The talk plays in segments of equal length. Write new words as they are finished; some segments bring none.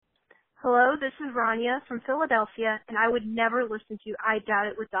Hello, this is Rania from Philadelphia, and I would never listen to I Doubt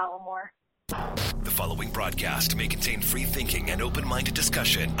It with Dollamore. The following broadcast may contain free thinking and open-minded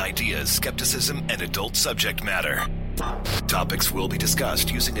discussion, ideas, skepticism, and adult subject matter. Topics will be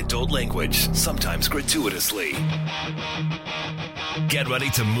discussed using adult language, sometimes gratuitously. Get ready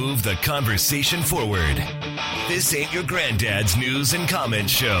to move the conversation forward. This ain't your granddad's news and comment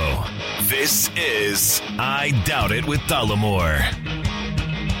show. This is I Doubt It with Dollamore.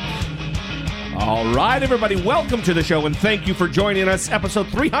 All right, everybody, welcome to the show, and thank you for joining us. Episode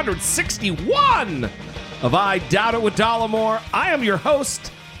 361 of I Doubt It with Dollamore. I am your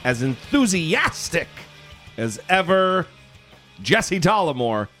host, as enthusiastic as ever, Jesse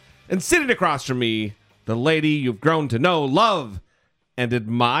Dollamore. And sitting across from me, the lady you've grown to know, love, and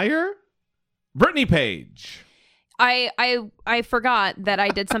admire, Brittany Page. I forgot that I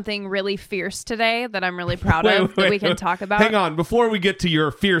did something really fierce today that I'm really proud of that we can talk about. Hang on, before we get to your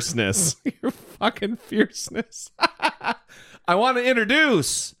fierceness, your fucking fierceness, I want to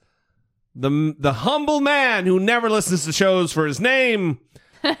introduce the humble man who never listens to shows for his name,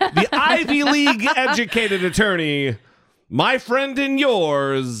 the Ivy League educated attorney, my friend and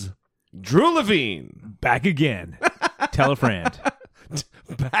yours, Drew Levine. Back again. Tell a friend.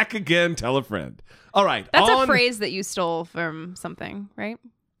 Back again, tell a friend. All right. That's a phrase that you stole from something, right?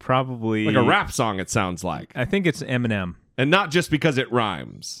 Probably. Like a rap song, it sounds like. I think it's Eminem. And not just because it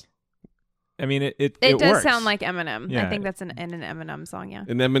rhymes. I mean, it does works. sound like Eminem. Yeah. I think that's in an Eminem song, yeah.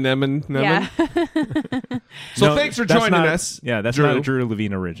 An Eminem? Yeah. So No, thanks for that's joining not- us. Yeah, that's Drew. not a Drew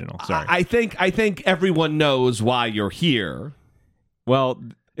Levine original. Sorry. I think everyone knows why you're here. Well,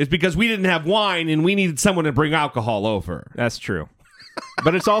 It's because we didn't have wine and we needed someone to bring alcohol over. that's true.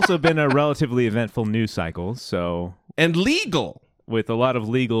 But it's also been a relatively eventful news cycle, so And legal. with a lot of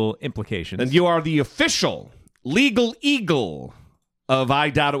legal implications. And you are the official legal eagle of I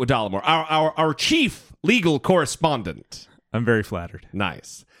Doubt It with Dollamore, our chief legal correspondent. I'm very flattered.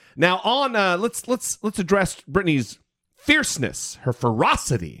 Nice. Now on let's address Brittany's fierceness, her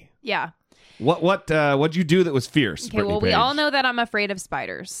ferocity. Yeah. What'd you do that was fierce? Okay, Brittany well, we Page? all know that I'm afraid of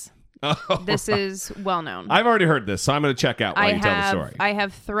spiders. Oh, This is well known. I've already heard this, so I'm going to check out while you tell the story. I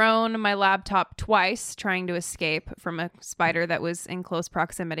have thrown my laptop twice trying to escape from a spider that was in close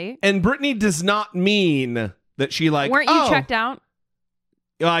proximity. And Brittany does not mean that she like. Weren't you checked out?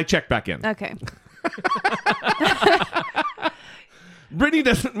 I checked back in. Okay. Brittany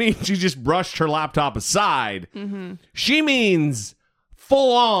doesn't mean she just brushed her laptop aside. Mm-hmm. She means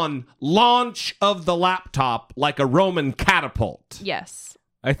full on launch of the laptop like a Roman catapult. Yes.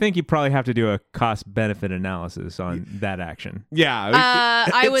 I think you probably have to do a cost-benefit analysis on that action. Yeah.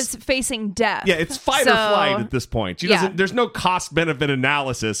 I was facing death. Yeah, it's fight or flight at this point. She doesn't. Yeah. There's no cost-benefit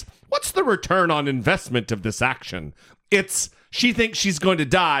analysis. What's the return on investment of this action? She thinks she's going to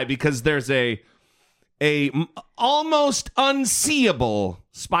die because there's a almost unseeable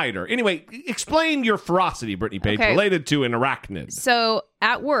spider. Anyway, explain your ferocity, Brittany Page, Okay. related to an arachnid. So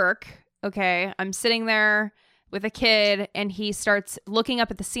at work, okay, I'm sitting there with a kid and he starts looking up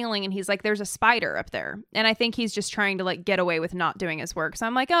at the ceiling and he's like, there's a spider up there. And I think he's just trying to like get away with not doing his work. So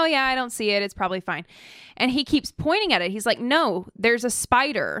I'm like, oh yeah, I don't see it. It's probably fine. And he keeps pointing at it. He's like, no, there's a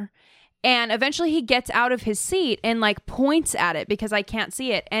spider. And eventually he gets out of his seat and like points at it because I can't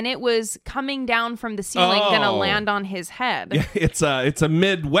see it. And it was coming down from the ceiling, gonna land on his head. Yeah, it's a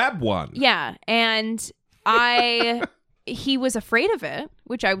mid-web one. Yeah. And he was afraid of it,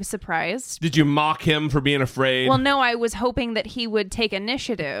 which I was surprised. Did you mock him for being afraid? Well, no, I was hoping that he would take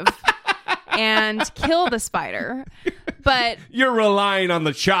initiative and kill the spider. But you're relying on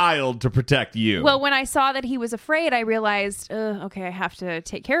the child to protect you. well, when I saw that he was afraid, I realized, okay, I have to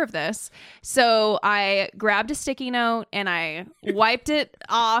take care of this. So I grabbed a sticky note and I wiped it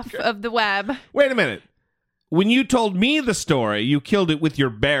off of the web. Wait a minute. When you told me the story, you killed it with your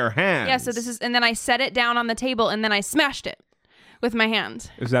bare hands. Yeah, so and then I set it down on the table and then I smashed it with my hand.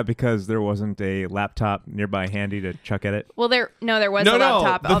 Is that because there wasn't a laptop nearby handy to chuck at it? Well, there was a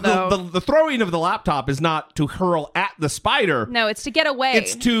laptop, although... The throwing of the laptop is not to hurl at the spider. No, it's to get away.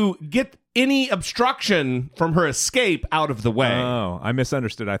 It's to get any obstruction from her escape out of the way. Oh, I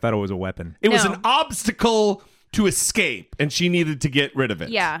misunderstood. I thought it was a weapon. It was No. an obstacle to escape, and she needed to get rid of it.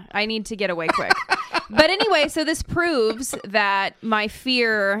 Yeah, I need to get away quick. But anyway, so this proves that my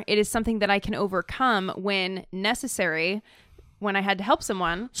fear, it is something that I can overcome when necessary, when I had to help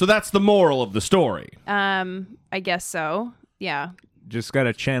someone. So that's the moral of the story. I guess so. Yeah. Just got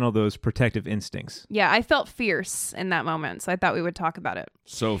to channel those protective instincts. Yeah, I felt fierce in that moment, so I thought we would talk about it.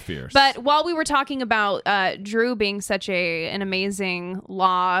 So fierce. But while we were talking about Drew being such an amazing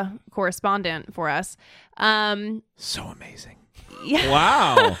law correspondent for us, So amazing.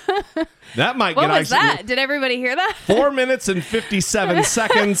 Wow. That might What get was that? Did everybody hear that? 4 minutes and 57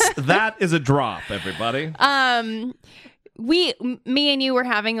 seconds. That is a drop, everybody. Me and you were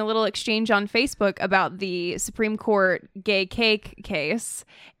having a little exchange on Facebook about the Supreme Court gay cake case.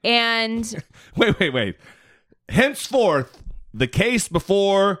 And Wait. Henceforth, the case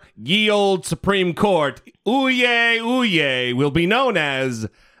before ye old Supreme Court, ooh-yay, will be known as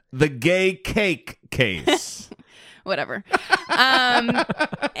the gay cake case. whatever. And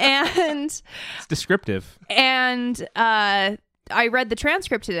It's descriptive. And I read the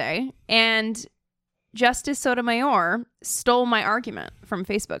transcript today, and Justice Sotomayor stole my argument from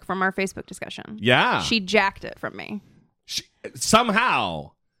Facebook, from our Facebook discussion. Yeah. She jacked it from me.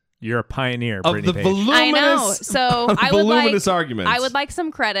 Somehow. You're a pioneer, Of Brittany the Page. voluminous, I know. So voluminous arguments. I would like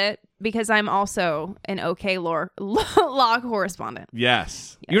some credit because I'm also an okay law correspondent.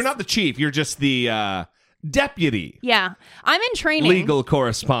 Yes. You're not the chief. You're just the deputy. Yeah. I'm in training. Legal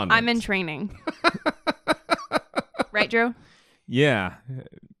correspondent. I'm in training. Right, Drew? Yeah.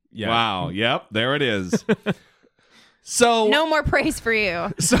 Yeah. Wow. Yep. There it is. So no more praise for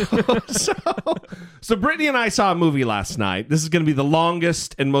you. So Brittany and I saw a movie last night. This is going to be the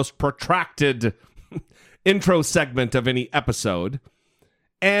longest and most protracted intro segment of any episode.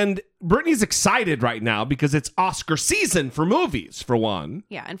 And Brittany's excited right now because it's Oscar season for movies, for one.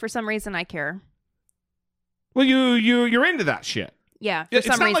 Yeah, and for some reason I care. Well, you're into that shit. Yeah, for It's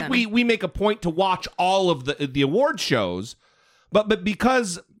some not reason. like we make a point to watch all of the award shows, but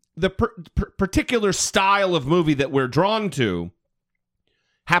because the particular style of movie that we're drawn to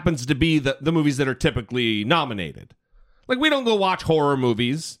happens to be the movies that are typically nominated. Like, we don't go watch horror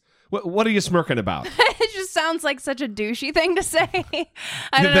movies. What are you smirking about? It just sounds like such a douchey thing to say. I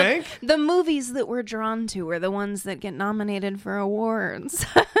You don't know. think? The movies that we're drawn to are the ones that get nominated for awards.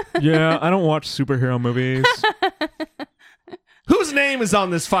 Yeah, I don't watch superhero movies. Whose name is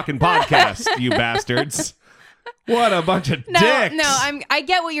on this fucking podcast, you bastards? What a bunch of dicks. No, I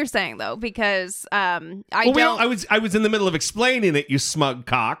get what you're saying though, because I was in the middle of explaining it, you smug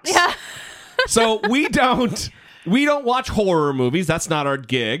cocks. Yeah. So we don't watch horror movies. That's not our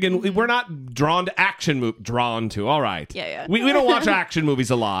gig, and we're not drawn to action movies. Drawn to, all right. Yeah. We don't watch action movies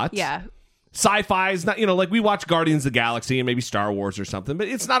a lot. Yeah. Sci-fi is not, like we watch Guardians of the Galaxy and maybe Star Wars or something, but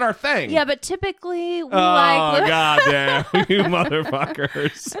it's not our thing. Yeah, but typically we Oh, goddamn, you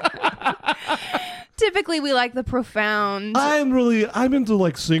motherfuckers. Typically we like the profound. I'm into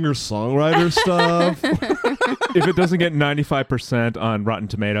like singer-songwriter stuff. If it doesn't get 95% on Rotten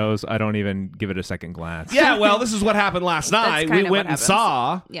Tomatoes, I don't even give it a second glance. Yeah, well, this is what happened last night. We kinda went what and happens.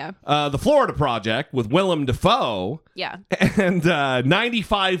 saw The Florida Project with Willem Dafoe. Yeah. And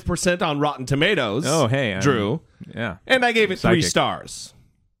 95% on Rotten Tomatoes. Oh, hey. Drew. Yeah. And I gave it 3 Psychic. stars.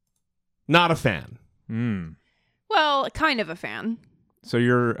 Not a fan. Well, kind of a fan. So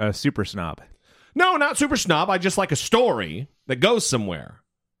you're a super snob. No, not super snob. I just like a story that goes somewhere.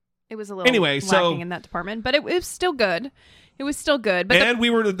 It was a little Anyway, lacking in that department, but it was still good. It was still good. But And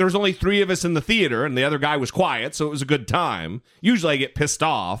there was only 3 of us in the theater, and the other guy was quiet, so it was a good time. Usually I get pissed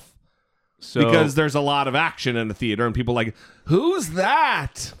off because there's a lot of action in the theater, and people are like, who's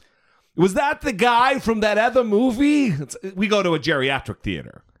that? Was that the guy from that other movie? We go to a geriatric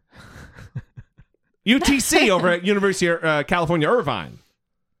theater. UTC over at University of California, Irvine.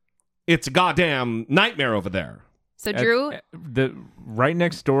 It's a goddamn nightmare over there. So Drew, Right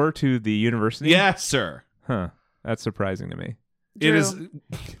next door to the university? Yes, sir. Huh. That's surprising to me. It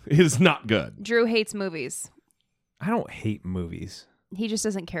is not good. Drew hates movies. I don't hate movies. He just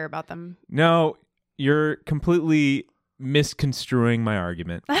doesn't care about them. No, you're completely misconstruing my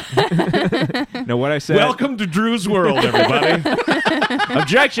argument. No, what I said. Welcome to Drew's world, everybody.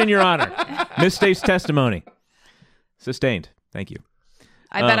 Objection, Your Honor. Misstates testimony. Sustained. Thank you.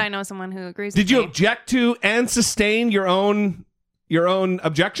 I bet I know someone who agrees. Did with you me. object to and sustain your own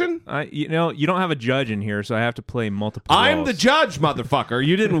objection? You don't have a judge in here, so I have to play multiple I'm roles. the judge, motherfucker.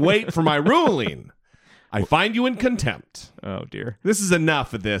 You didn't wait for my ruling. I find you in contempt. Oh, dear. This is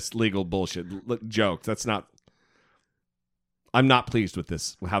enough of this legal bullshit joke. I'm not pleased with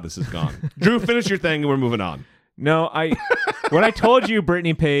this, how this has gone. Drew, finish your thing and we're moving on. No, what I told you,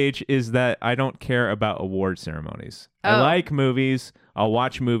 Brittany Page, is that I don't care about award ceremonies. I Oh. like movies. I'll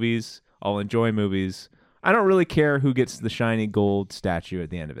watch movies. I'll enjoy movies. I don't really care who gets the shiny gold statue at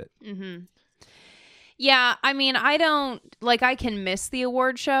the end of it. Mm-hmm. Yeah, I mean, I don't I can miss the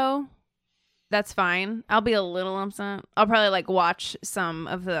award show. That's fine. I'll be a little upset. I'll probably watch some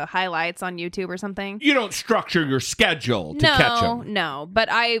of the highlights on YouTube or something. You don't structure your schedule to catch them. No, but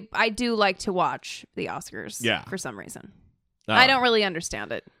I do like to watch the Oscars. Yeah. For some reason. I don't really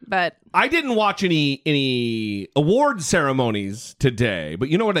understand it, but I didn't watch any award ceremonies today, but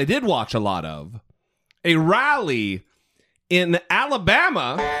you know what I did watch a lot of? A rally in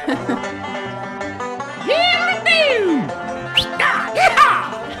Alabama.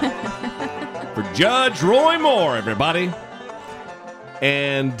 For Judge Roy Moore, everybody.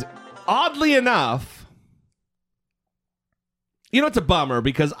 And oddly enough, you know, it's a bummer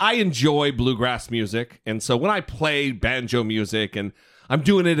because I enjoy bluegrass music. And so when I play banjo music, and I'm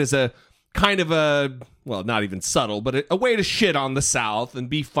doing it as a kind of a, well, not even subtle, but a way to shit on the South and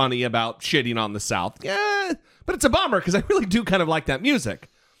be funny about shitting on the South. Yeah, but it's a bummer because I really do kind of like that music.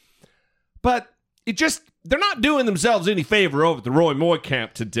 But they're not doing themselves any favor over at the Roy Moore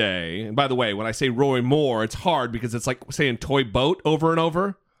camp today. And by the way, when I say Roy Moore, it's hard because it's like saying toy boat over and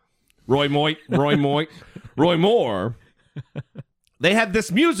over. Roy Moore. They had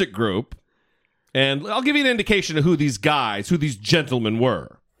this music group, and I'll give you an indication of who these gentlemen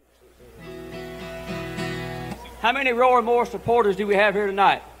were. How many Roy Moore supporters do we have here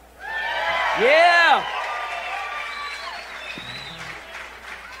tonight? Yeah!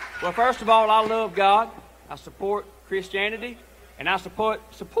 Well, first of all, I love God. I support Christianity, and I support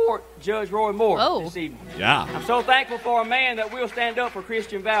Judge Roy Moore this evening. Yeah. I'm so thankful for a man that will stand up for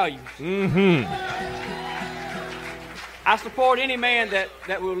Christian values. Mm-hmm. I support any man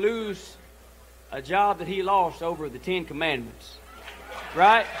that will lose a job that he lost over the 10 Commandments.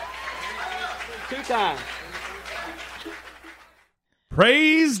 Right? 2 times.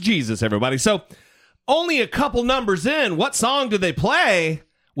 Praise Jesus, everybody. So, only a couple numbers in, what song do they play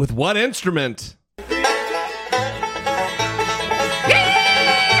with what instrument? Roy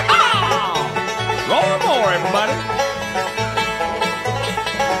Moore, everybody.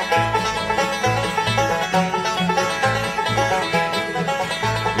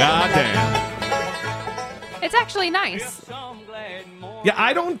 Goddamn. it's actually nice. Yeah,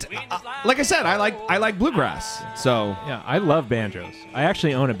 I don't. Like I said, I like bluegrass. So Yeah, I love banjos. I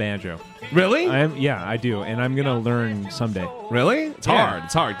actually own a banjo. really, I do, and I'm gonna learn someday. really, it's Yeah. hard.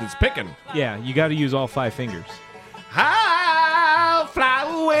 It's hard. It's picking. Yeah, you got to use all 5 fingers. I'll fly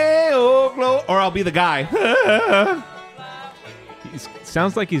away, oh glow, or I'll be the guy.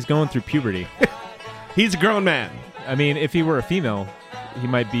 Sounds like he's going through puberty. He's a grown man. I mean, if he were a female, he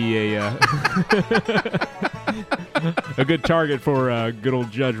might be a a good target for good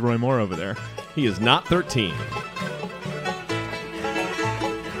old Judge Roy Moore over there. He is not 13.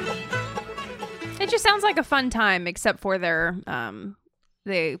 It just sounds like a fun time, except for their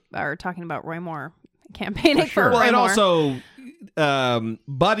they are talking about Roy Moore campaigning for Well, Roy and Moore. also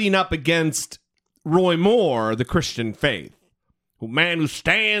butting up against Roy Moore, the Christian faith, a man who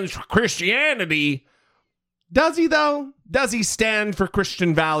stands for Christianity. Does he, though? Does he stand for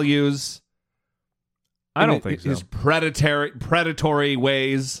Christian values? I don't think so. His predatory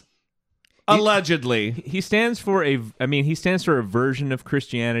ways. Allegedly. He stands for a version of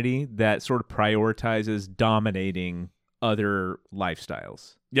Christianity that sort of prioritizes dominating other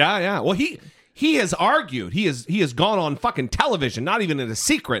lifestyles. Yeah. Well, he has argued. He has gone on fucking television, not even in a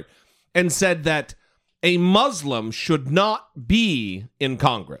secret, and said that a Muslim should not be in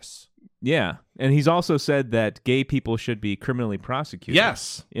Congress. Yeah, and he's also said that gay people should be criminally prosecuted.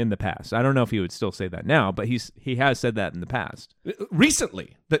 Yes. In the past. I don't know if he would still say that now, but he has said that in the past.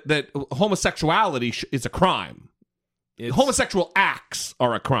 Recently, that homosexuality is a crime. Homosexual acts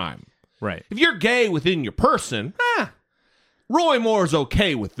are a crime. Right. If you're gay within your person, Roy Moore's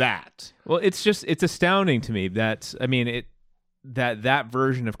okay with that. Well, it's astounding to me that that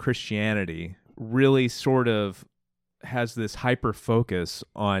version of Christianity really sort of has this hyper focus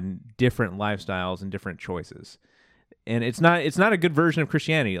on different lifestyles and different choices. And it's not a good version of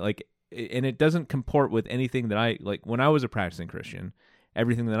Christianity. And it doesn't comport with anything that I like. When I was a practicing Christian,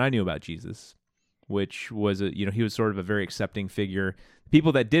 everything that I knew about Jesus, which was he was sort of a very accepting figure.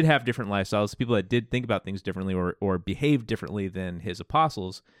 People that did have different lifestyles, people that did think about things differently or behave differently than his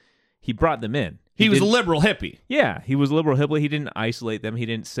apostles, he brought them in. He was a liberal hippie. Yeah, he was a liberal hippie. He didn't isolate them. He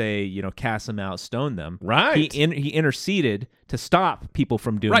didn't say, cast them out, stone them. Right. He interceded to stop people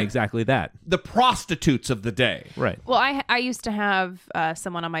from doing exactly that. The prostitutes of the day. Right. Well, I used to have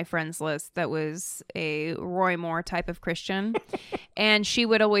someone on my friends list that was a Roy Moore type of Christian, and she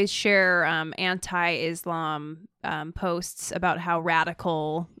would always share anti-Islam posts about how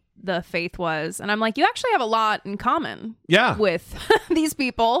radical the faith was, and I'm like, you actually have a lot in common with these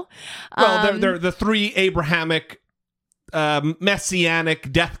people. Well, they're the 3 Abrahamic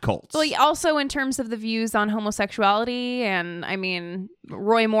messianic death cults. Well, also in terms of the views on homosexuality, and I mean,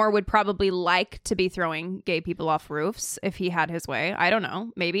 Roy Moore would probably like to be throwing gay people off roofs if he had his way. I don't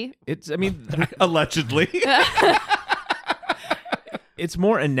know, maybe. Allegedly. It's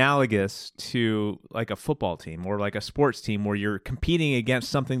more analogous to like a football team or like a sports team where you're competing against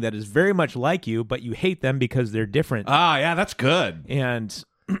something that is very much like you, but you hate them because they're different. Ah, yeah, that's good. And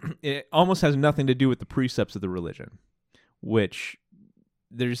it almost has nothing to do with the precepts of the religion, which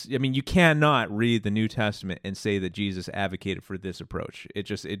you cannot read the New Testament and say that Jesus advocated for this approach.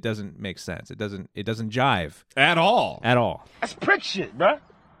 It doesn't make sense. It doesn't jive At all. That's prick shit, bruh.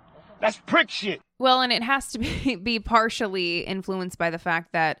 That's prick shit. Well, and it has to be partially influenced by the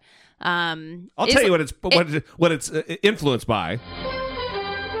fact that I'll tell you what it's influenced by.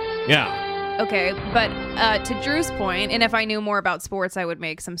 Yeah. Okay, but to Drew's point, and if I knew more about sports, I would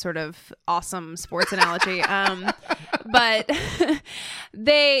make some sort of awesome sports analogy. But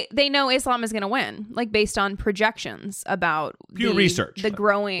they know Islam is going to win, like based on projections about Pew Research, the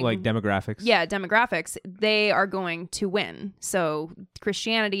growing like demographics. Yeah, demographics. They are going to win. So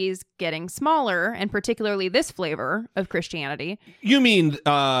Christianity is getting smaller, and particularly this flavor of Christianity. You mean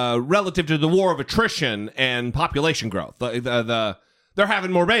relative to the war of attrition and population growth? They're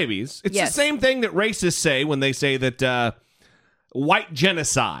having more babies. It's the same thing that racists say when they say that white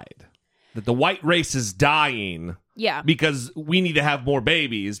genocide, that the white race is dying because we need to have more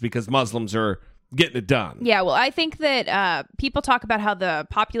babies because Muslims are getting it done. Yeah, well, I think that people talk about how the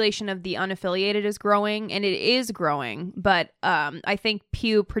population of the unaffiliated is growing, and it is growing, but I think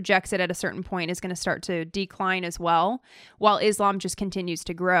Pew projects it at a certain point is going to start to decline as well, while Islam just continues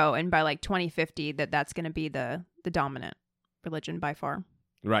to grow, and by like 2050, that's going to be the dominant religion by far.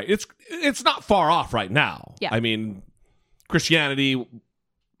 Right. It's not far off right now. Yeah. I mean, Christianity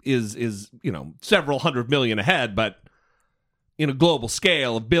is several 100 million ahead, but in a global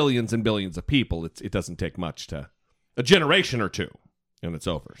scale of billions and billions of people, it doesn't take much to a generation or two, and it's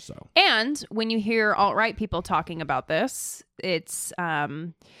over. So. And when you hear alt-right people talking about this, it's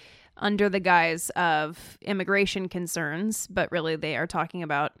under the guise of immigration concerns, but really they are talking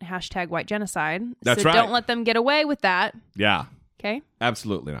about # white genocide. That's so right. Don't let them get away with that. Yeah. Okay.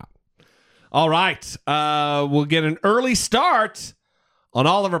 Absolutely not. All right. We'll get an early start on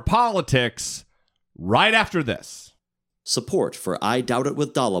all of our politics right after this. Support for I Doubt It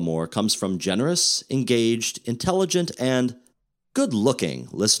with Dollamore comes from generous, engaged, intelligent, and good-looking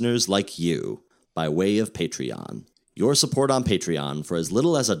listeners like you by way of Patreon. Your support on Patreon for as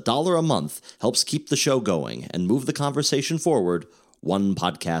little as $1 a month helps keep the show going and move the conversation forward one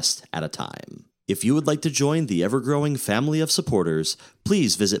podcast at a time. If you would like to join the ever-growing family of supporters,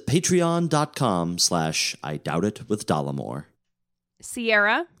 please visit patreon.com/I Doubt It with Dollamore.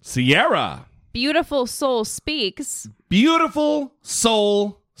 Sierra. Beautiful Soul Speaks.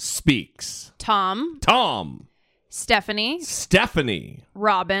 Tom. Stephanie.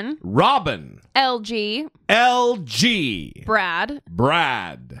 Robin. LG. Brad.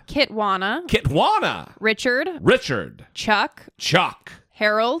 Kitwana. Richard. Chuck.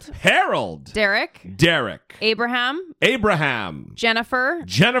 Harold. Derek. Abraham. Jennifer.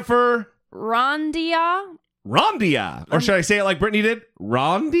 Rondia. Or should I say it like Brittany did?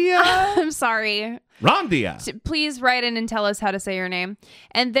 Rondia? I'm sorry. Rondia. Please write in and tell us how to say your name.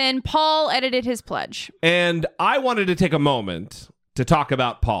 And then Paul edited his pledge. And I wanted to take a moment to talk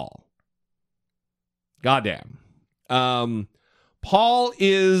about Paul. Goddamn. Paul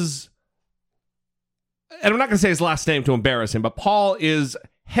is, and I'm not going to say his last name to embarrass him, but Paul is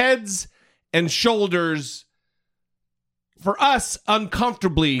heads and shoulders, for us,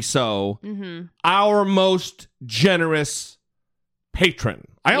 uncomfortably so, our most generous patron.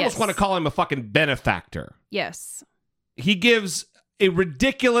 I almost want to call him a fucking benefactor. Yes. He gives a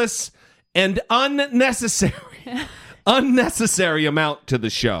ridiculous and unnecessary amount to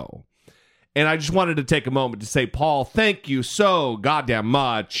the show. And I just wanted to take a moment to say, Paul, thank you so goddamn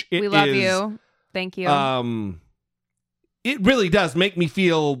much. We love you. Thank you. It really does make me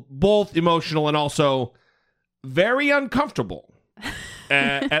feel both emotional and also very uncomfortable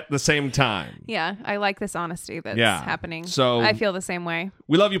at the same time. Yeah, I like this honesty that's happening. So I feel the same way.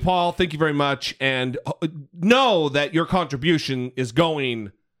 We love you, Paul. Thank you very much. And know that your contribution is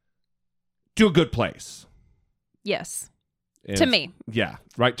going to a good place. Yes. And to me. Yeah,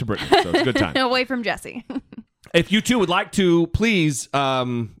 right to Brittany. So it's a good time. Away from Jesse. If you too would like to, please,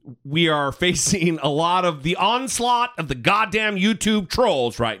 we are facing a lot of the onslaught of the goddamn YouTube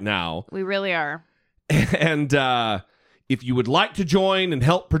trolls right now. We really are. And if you would like to join and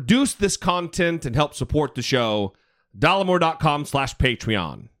help produce this content and help support the show,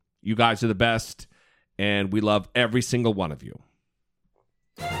 dollamore.com/Patreon. You guys are the best, and we love every single one of you.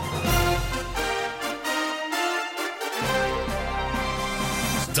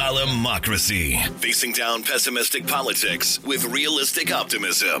 Dollamocracy. Facing down pessimistic politics with realistic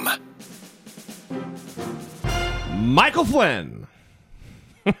optimism. Michael Flynn.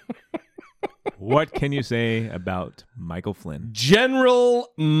 What can you say about Michael Flynn?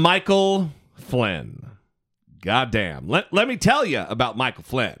 General Michael Flynn. Goddamn. Let me tell you about Michael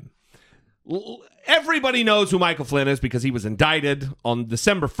Flynn. Everybody knows who Michael Flynn is because he was indicted on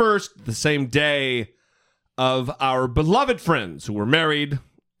December 1st, the same day of our beloved friends who were married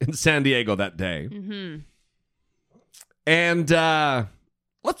in San Diego that day. Mm-hmm. And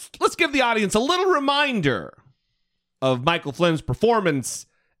let's give the audience a little reminder of Michael Flynn's performance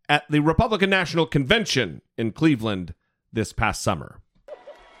at the Republican National Convention in Cleveland this past summer.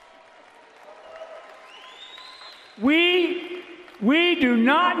 We do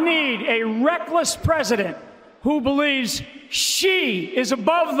not need a reckless president who believes she is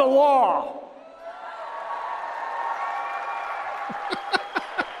above the law.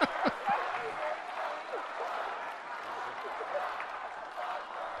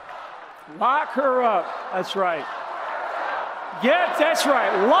 Lock her up. That's right. Yeah, that's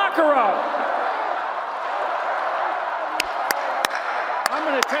right. Lock her up. I'm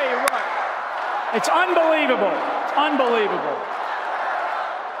going to tell you what. It's unbelievable. It's unbelievable.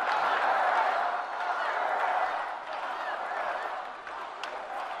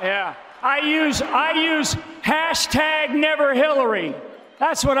 Yeah. I use hashtag never Hillary.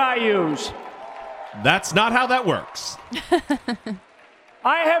 That's what I use. That's not how that works.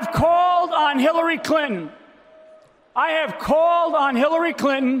 I have called on Hillary Clinton. I have called on Hillary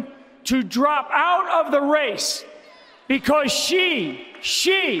Clinton to drop out of the race because she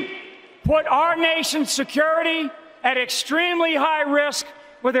put our nation's security at extremely high risk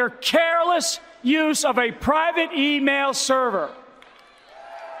with her careless use of a private email server.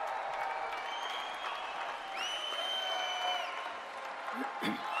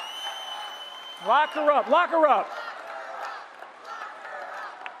 Lock her up, lock her up.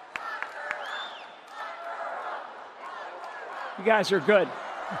 You guys are good.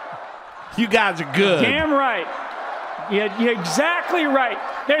 You guys are good. Damn right. You're exactly right.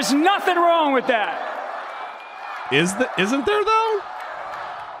 There's nothing wrong with that. Isn't there, though?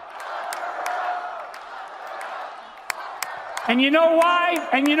 And you know why?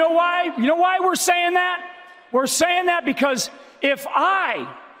 And you know why? You know why we're saying that? We're saying that because if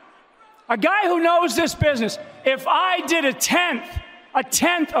I, a guy who knows this business, if I did a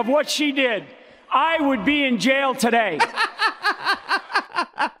tenth of what she did, I would be in jail today.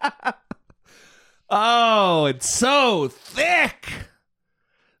 Oh, it's so thick.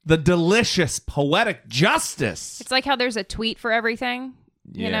 The delicious poetic justice. It's like how there's a tweet for everything,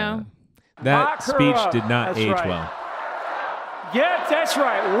 you know? That Lock her speech up. did not That's age right. well. Yeah, that's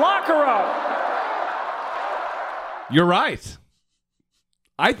right. Lock her up. You're right.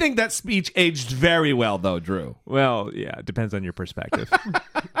 I think that speech aged very well, though, Drew. Well, yeah, it depends on your perspective.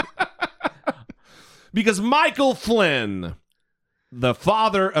 Because Michael Flynn, the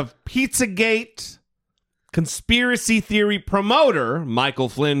father of Pizzagate, conspiracy theory promoter, Michael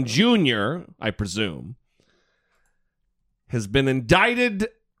Flynn Jr., I presume, has been indicted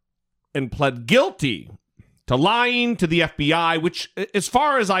and pled guilty to lying to the FBI, which, as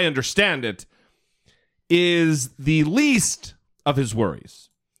far as I understand it, is the least of his worries.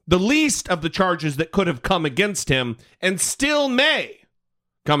 The least of the charges that could have come against him and still may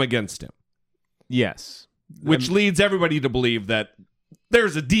come against him. Yes. Which leads everybody to believe that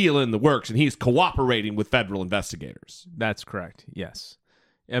there's a deal in the works and he's cooperating with federal investigators. That's correct. Yes.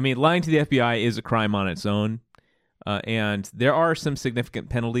 I mean, lying to the FBI is a crime on its own. And there are some significant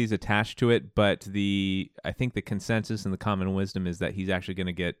penalties attached to it, but I think the consensus and the common wisdom is that he's actually going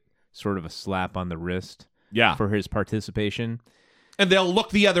to get sort of a slap on the wrist for his participation. And they'll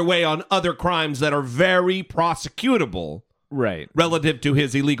look the other way on other crimes that are very prosecutable, right, relative to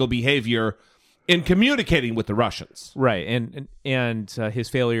his illegal behavior in communicating with the Russians. Right. And his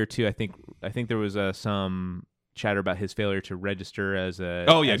failure to, I think there was some chatter about his failure to register as a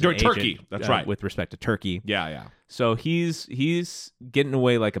during Turkey. That's right. With respect to Turkey. Yeah. So he's getting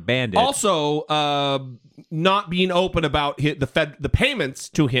away like a bandit. Also, not being open about the payments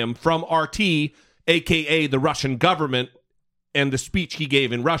to him from RT, aka the Russian government, and the speech he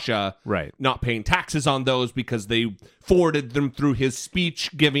gave in Russia. Right. Not paying taxes on those because they forwarded them through his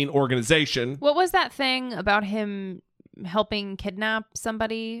speech-giving organization. What was that thing about him helping kidnap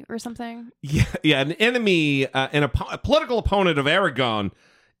somebody or something? Yeah, an enemy and a political opponent of Aragon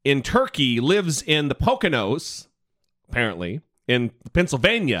in Turkey lives in the Poconos, apparently, in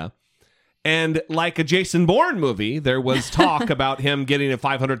Pennsylvania. And like a Jason Bourne movie, there was talk about him getting a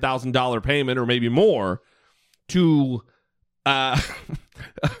 $500,000 payment or maybe more to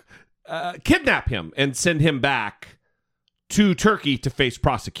kidnap him and send him back to Turkey to face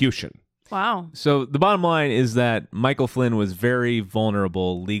prosecution. Wow. So the bottom line is that Michael Flynn was very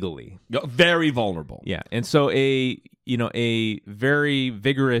vulnerable legally. Very vulnerable. Yeah. And so a very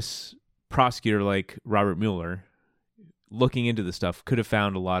vigorous prosecutor like Robert Mueller, looking into the stuff, could have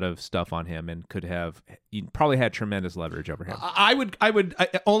found a lot of stuff on him and probably had tremendous leverage over him. I would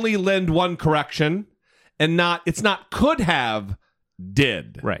only lend one correction, and it's not could have,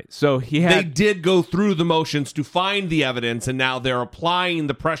 did. Right. So they did go through the motions to find the evidence, and now they're applying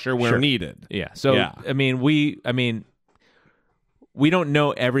the pressure where needed. Yeah. So yeah. We don't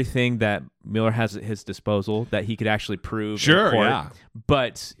know everything that Mueller has at his disposal that he could actually prove in court, yeah.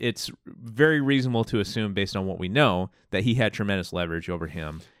 But it's very reasonable to assume, based on what we know, that he had tremendous leverage over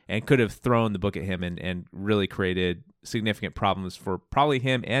him and could have thrown the book at him and really created significant problems for probably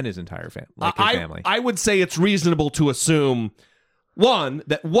him and his entire family. I would say it's reasonable to assume, one,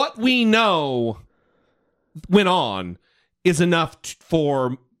 that what we know went on is enough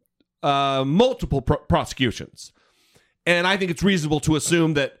for multiple prosecutions. And I think it's reasonable to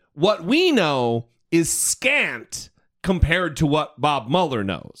assume that what we know is scant compared to what Bob Mueller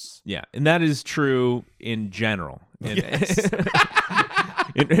knows. Yeah, and that is true in general. Yes.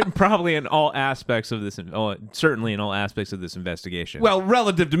 Probably in all aspects of this, certainly in all aspects of this investigation. Well,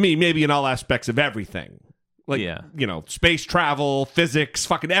 relative to me, maybe in all aspects of everything. Space travel, physics,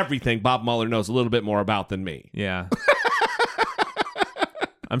 fucking everything Bob Mueller knows a little bit more about than me. Yeah.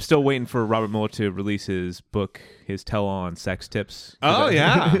 I'm still waiting for Robert Mueller to release his book, his tell-all on sex tips. Oh,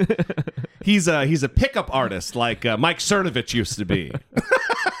 yeah. He's a pickup artist like Mike Cernovich used to be.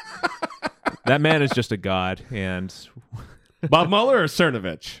 That man is just a god. And Bob Mueller or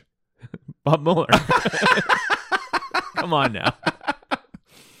Cernovich? Bob Mueller. Come on now.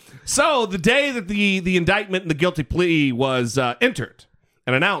 So the day that the indictment and the guilty plea was entered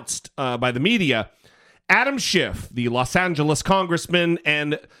and announced by the media, Adam Schiff, the Los Angeles congressman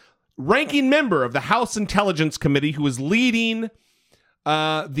and ranking member of the House Intelligence Committee, who was leading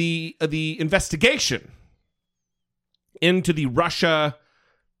the investigation into the Russia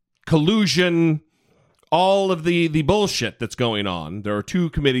collusion, all of the bullshit that's going on. There are two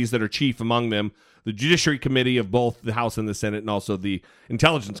committees that are chief among them, the Judiciary Committee of both the House and the Senate, and also the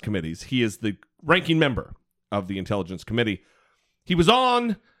Intelligence Committees. He is the ranking member of the Intelligence Committee. He was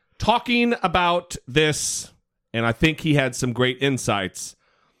on talking about this, and I think he had some great insights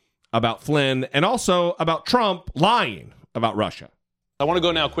about Flynn and also about Trump lying about Russia. I want to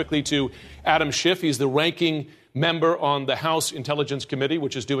go now quickly to Adam Schiff. He's the ranking member on the House Intelligence Committee,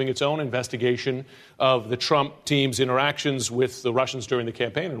 which is doing its own investigation of the Trump team's interactions with the Russians during the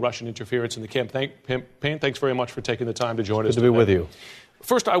campaign and Russian interference in the campaign. Thanks very much for taking the time to join us. Good to be with you.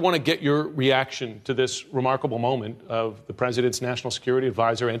 First, I want to get your reaction to this remarkable moment of the president's national security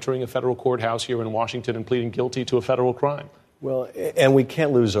advisor entering a federal courthouse here in Washington and pleading guilty to a federal crime. Well, and we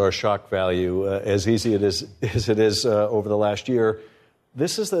can't lose our shock value as easy as it is over the last year.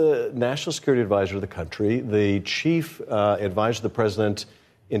 This is the national security advisor of the country, the chief advisor of the president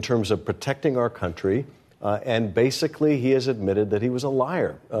in terms of protecting our country. And basically, he has admitted that he was a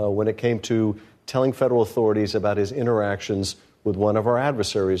liar when it came to telling federal authorities about his interactions with one of our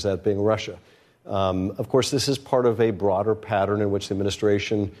adversaries, that being Russia. Of course, this is part of a broader pattern in which the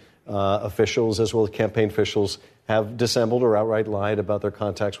administration officials, as well as campaign officials, have dissembled or outright lied about their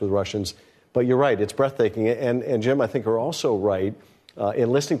contacts with Russians. But you're right, it's breathtaking. And Jim, I think, are also right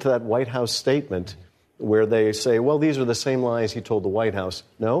in listening to that White House statement where they say, well, these are the same lies he told the White House.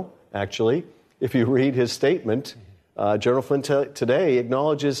 No, actually, if you read his statement, General Flynn today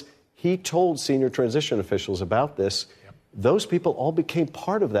acknowledges he told senior transition officials about this. Those people all became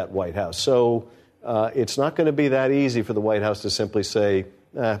part of that White House. So it's not going to be that easy for the White House to simply say,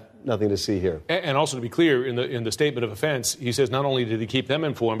 nothing to see here. And also, to be clear, in the statement of offense, he says not only did he keep them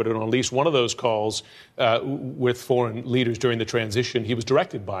informed, but on at least one of those calls with foreign leaders during the transition, he was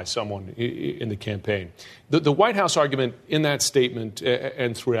directed by someone in the campaign. The White House argument in that statement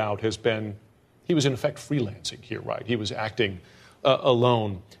and throughout has been he was in effect freelancing here, right? He was acting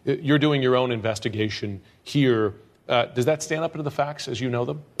alone. You're doing your own investigation here. Does that stand up to the facts as you know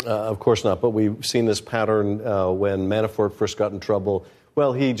them? Of course not, but we've seen this pattern when Manafort first got in trouble.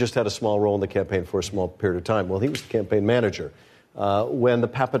 Well, he just had a small role in the campaign for a small period of time. Well, he was the campaign manager. When the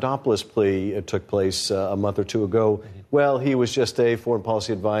Papadopoulos plea took place a month or two ago, well, he was just a foreign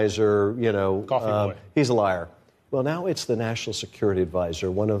policy advisor, Coffee boy. He's a liar. Well, now it's the national security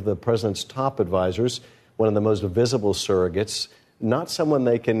advisor, one of the president's top advisors, one of the most visible surrogates, not someone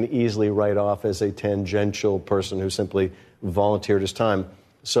they can easily write off as a tangential person who simply volunteered his time.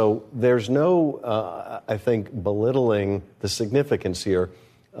 So there's no, I think, belittling the significance here.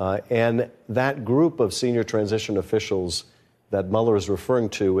 And that group of senior transition officials that Mueller is referring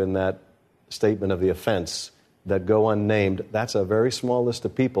to in that statement of the offense that go unnamed. That's a very small list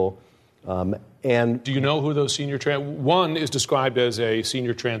of people. And do you know who those one is described as a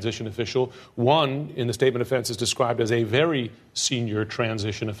senior transition official. One in the statement of offense is described as a very senior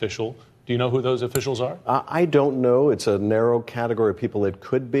transition official. Do you know who those officials are? I don't know. It's a narrow category of people it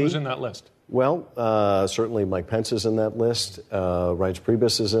could be. Who's in that list? Well, certainly Mike Pence is in that list. Reince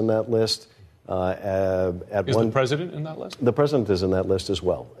Priebus is in that list. Is the president in that list? The president is in that list as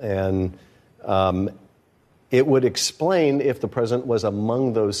well. And it would explain if the president was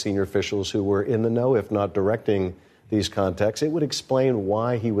among those senior officials who were in the know, if not directing these contacts. It would explain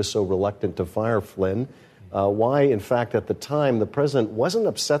why he was so reluctant to fire Flynn, why, in fact, at the time, the president wasn't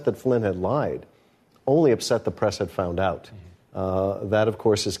upset that Flynn had lied, only upset the press had found out. That, of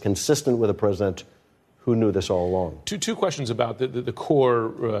course, is consistent with a president who knew this all along. Two questions about the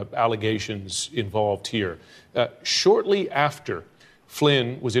core allegations involved here. Shortly after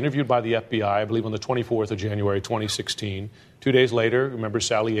Flynn was interviewed by the FBI, I believe on the 24th of January, 2016. 2 days later, remember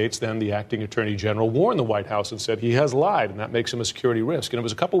Sally Yates, then the acting attorney general, warned the White House and said he has lied, and that makes him a security risk. And it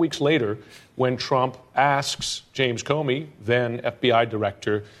was a couple weeks later when Trump asks James Comey, then FBI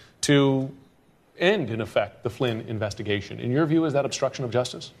director, to end, in effect, the Flynn investigation. In your view, is that obstruction of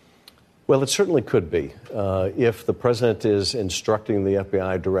justice? Well, it certainly could be. If the president is instructing the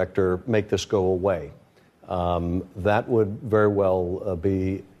FBI director, make this go away. That would very well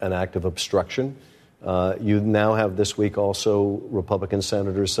be an act of obstruction. You now have this week also Republican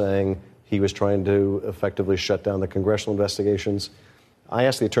senators saying he was trying to effectively shut down the congressional investigations. I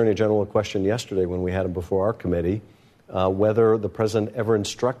asked the Attorney General a question yesterday when we had him before our committee, whether the president ever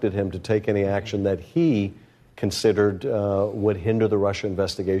instructed him to take any action that he considered would hinder the Russia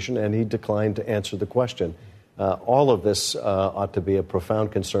investigation, and he declined to answer the question. All of this ought to be a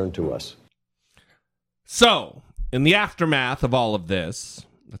profound concern to us. So, in the aftermath of all of this,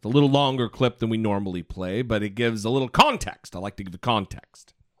 it's a little longer clip than we normally play, but it gives a little context. I like to give the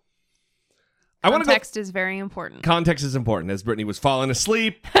context. Context is very important. Context is important, as Brittany was falling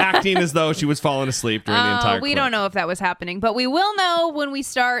asleep, acting as though she was falling asleep during the entire clip. We don't know if that was happening, but we will know when we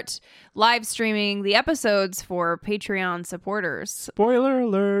start live streaming the episodes for Patreon supporters. Spoiler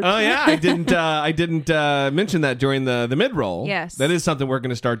alert. Oh, yeah. I didn't mention that during the mid-roll. Yes. That is something we're going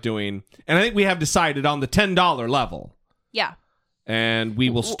to start doing. And I think we have decided on the $10 level. Yeah. And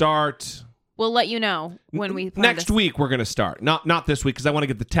we will start... We'll let you know when we... Next week, we're going to start. Not this week, because I want to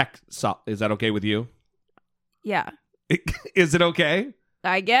get the tech... Is that okay with you? Yeah. Is it okay?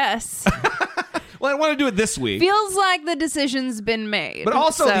 I guess. Well, I want to do it this week. Feels like the decision's been made. But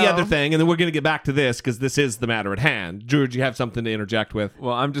also the other thing, and then we're going to get back to this, because this is the matter at hand. George, you have something to interject with?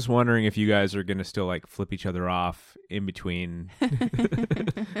 Well, I'm just wondering if you guys are going to still, like, flip each other off in between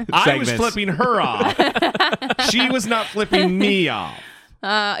I was flipping her off. She was not flipping me off.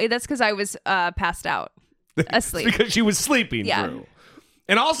 That's because I was passed out, asleep. Because she was sleeping through.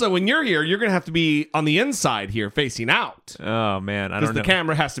 And also, when you're here, you're going to have to be on the inside here, facing out. Oh, man. I don't know. Because the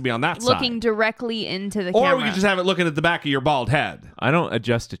camera has to be on that side. Looking directly into the camera. Or we could just have it looking at the back of your bald head. I don't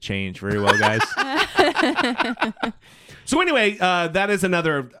adjust to change very well, guys. So anyway, that is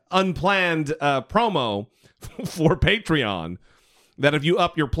another unplanned promo for Patreon. That if you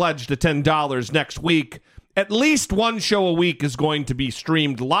up your pledge to $10 next week, at least one show a week is going to be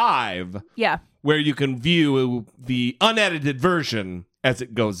streamed live. Yeah. Where you can view the unedited version as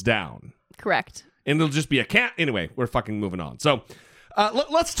it goes down. Correct. And it'll just be Anyway, we're fucking moving on. So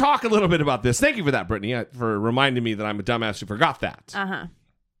let's talk a little bit about this. Thank you for that, Brittany, for reminding me that I'm a dumbass who forgot that. Uh-huh.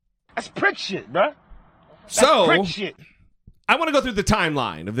 That's prick shit, bro. So, prick shit. I want to go through the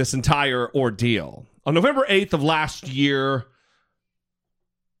timeline of this entire ordeal. On November 8th of last year,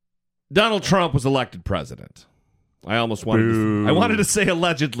 Donald Trump was elected president. I wanted to say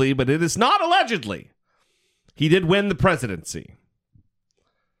allegedly, but it is not allegedly. He did win the presidency.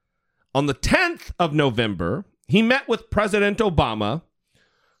 On the 10th of November, he met with President Obama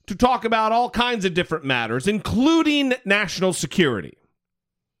to talk about all kinds of different matters, including national security.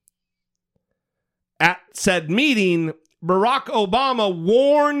 At said meeting, Barack Obama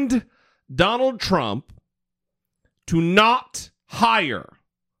warned Donald Trump to not hire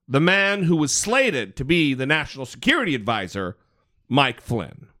the man who was slated to be the national security advisor, Mike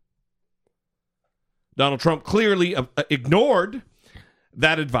Flynn. Donald Trump clearly ignored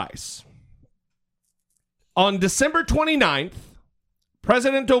that advice. On December 29th,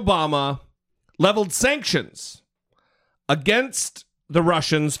 President Obama leveled sanctions against the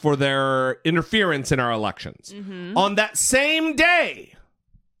Russians for their interference in our elections. Mm-hmm. On that same day.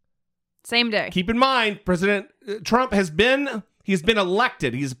 Keep in mind, President Trump has been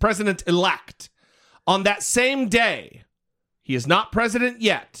elected. He's president-elect. On that same day, he is not president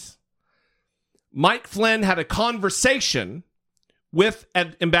yet. Mike Flynn had a conversation with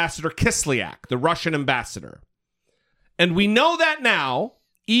Ambassador Kislyak, the Russian ambassador. And we know that now,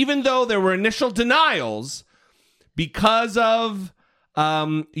 even though there were initial denials because of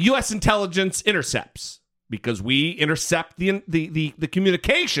U.S. intelligence intercepts, because we intercept the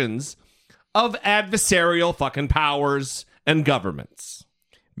communications of adversarial fucking powers and governments.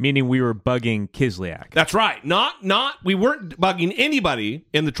 Meaning we were bugging Kislyak. That's right. We weren't bugging anybody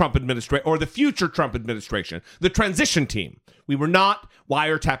in the Trump administration or the future Trump administration, the transition team. We were not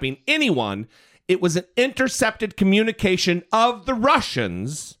wiretapping anyone. It was an intercepted communication of the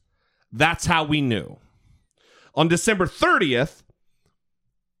Russians. That's how we knew. On December 30th,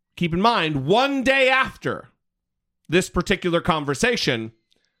 keep in mind, one day after this particular conversation,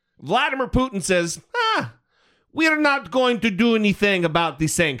 Vladimir Putin says, we are not going to do anything about the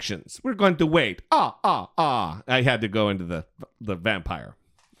sanctions. We're going to wait. I had to go into the vampire.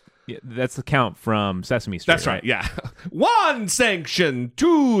 Yeah, that's the count from Sesame Street. That's right, yeah. One sanction,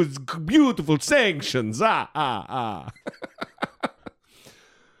 two beautiful sanctions. So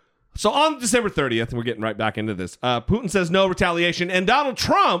on December 30th, and we're getting right back into this, Putin says no retaliation, and Donald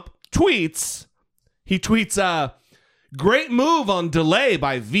Trump tweets, great move on delay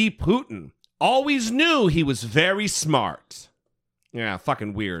by V. Putin. Always knew he was very smart. Yeah,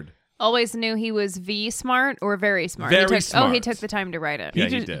 fucking weird. Always knew he was V smart or very smart? Very smart. Oh, he took the time to write it. Yeah,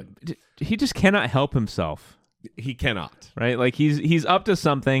 he did. He just cannot help himself. He cannot. Right? Like he's up to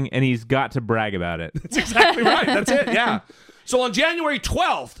something and he's got to brag about it. That's exactly right. That's it. Yeah. So on January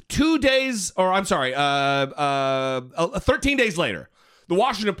 12th, 13 days later, the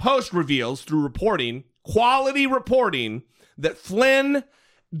Washington Post reveals through quality reporting, that Flynn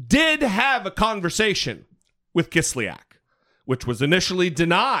did have a conversation with Kislyak, which was initially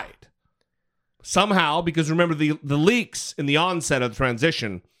denied. Somehow, because remember, the leaks in the onset of the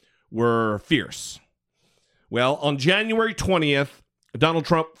transition were fierce. Well, on January 20th, Donald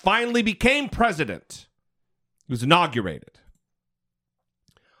Trump finally became president. He was inaugurated.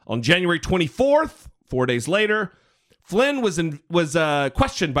 On January 24th, 4 days later, Flynn was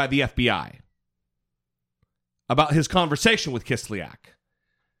questioned by the FBI about his conversation with Kislyak.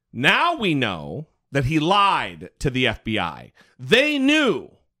 Now we know that he lied to the FBI. They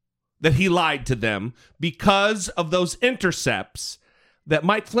knew that he lied to them because of those intercepts that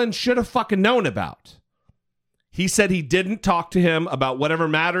Mike Flynn should have fucking known about. He said he didn't talk to him about whatever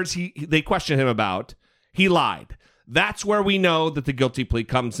matters they questioned him about. He lied. That's where we know that the guilty plea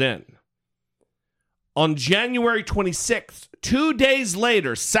comes in. On January 26th, 2 days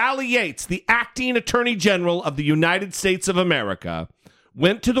later, Sally Yates, the acting Attorney General of the United States of America,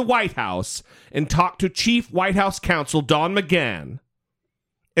 went to the White House and talked to Chief White House Counsel Don McGahn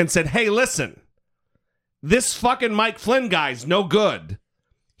and said, hey, listen, this fucking Mike Flynn guy's no good.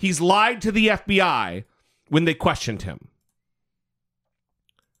 He's lied to the FBI when they questioned him.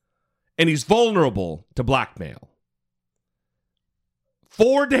 And he's vulnerable to blackmail.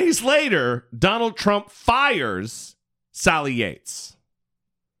 4 days later, Donald Trump fires Sally Yates.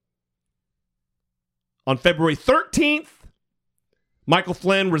 On February 13th, Michael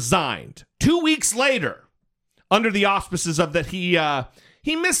Flynn resigned. 2 weeks later, under the auspices of that he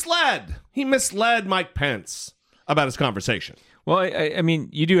misled. He misled Mike Pence about his conversation. Well, I mean,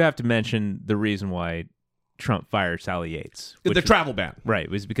 you do have to mention the reason why Trump fired Sally Yates. The travel ban. Right.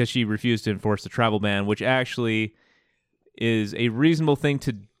 It was because she refused to enforce the travel ban, which actually is a reasonable thing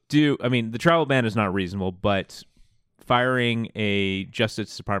to do. I mean, the travel ban is not reasonable, but firing a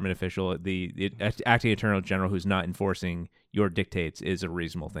Justice Department official, the acting Attorney General who's not enforcing your dictates, is a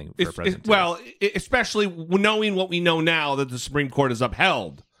reasonable thing for a president. Well, especially knowing what we know now that the Supreme Court has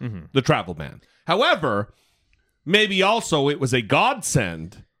upheld the travel ban. However, maybe also it was a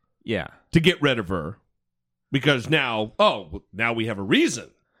godsend to get rid of her because now we have a reason.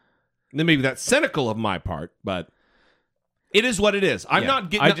 And then maybe that's cynical of my part, but it is what it is. I'm not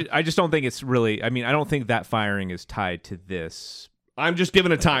getting... I just don't think it's really... I mean, I don't think that firing is tied to this. I'm just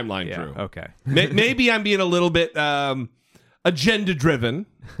giving a timeline, Drew. Okay. Maybe I'm being a little bit agenda-driven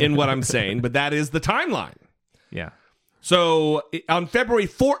in what I'm saying, but that is the timeline. Yeah. So on February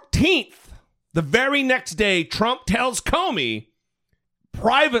 14th, the very next day, Trump tells Comey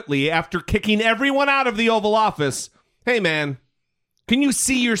privately, after kicking everyone out of the Oval Office, hey, man, can you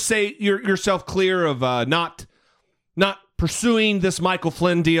see yourself clear of not pursuing this Michael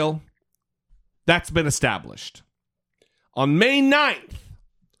Flynn deal? That's been established. On May 9th,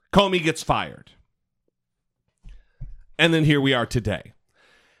 Comey gets fired. And then here we are today.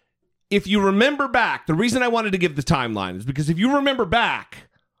 If you remember back, the reason I wanted to give the timeline is because if you remember back,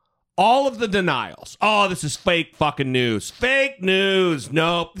 all of the denials. Oh, this is fake fucking news. Fake news.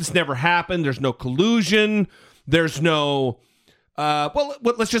 Nope, this never happened. There's no collusion. There's no...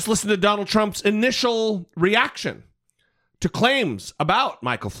 let's just listen to Donald Trump's initial reaction to claims about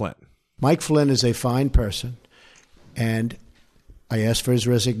Michael Flynn. Mike Flynn is a fine person, and I asked for his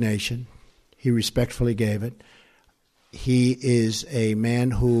resignation. He respectfully gave it. He is a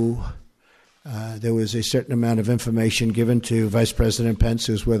man who... there was a certain amount of information given to Vice President Pence,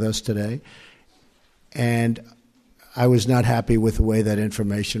 who's with us today, and I was not happy with the way that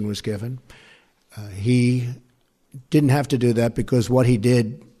information was given. He didn't have to do that because what he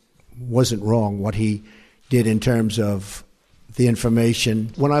did wasn't wrong, what he did in terms of the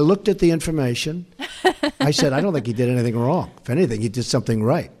information. When I looked at the information, I said, I don't think he did anything wrong. If anything, he did something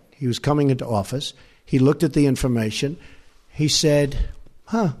right. He was coming into office. He looked at the information. He said,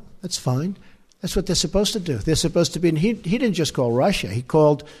 that's fine. That's what they're supposed to do. They're supposed to be, and he didn't just call Russia. He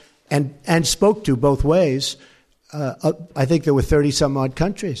called and spoke to both ways. I think there were 30-some-odd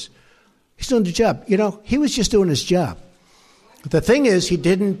countries. He's doing the job. He was just doing his job. The thing is, he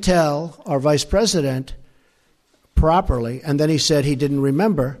didn't tell our vice president properly, and then he said he didn't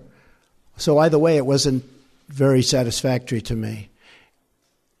remember. So either way, it wasn't very satisfactory to me.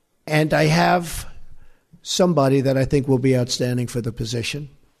 And I have somebody that I think will be outstanding for the position.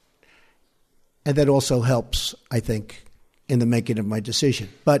 And that also helps, I think, in the making of my decision.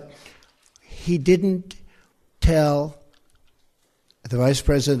 But he didn't tell the Vice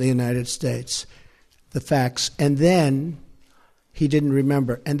President of the United States the facts, and then he didn't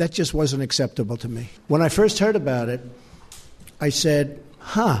remember. And that just wasn't acceptable to me. When I first heard about it, I said,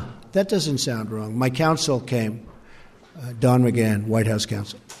 that doesn't sound wrong. My counsel came, Don McGahn, White House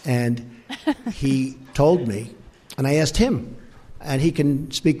counsel, and he told me, and I asked him, and he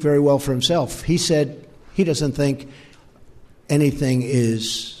can speak very well for himself. He said he doesn't think anything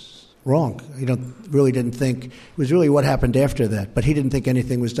is wrong. He really didn't think. It was really what happened after that. But he didn't think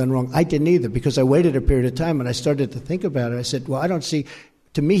anything was done wrong. I didn't either, because I waited a period of time and I started to think about it. I said, well, I don't see.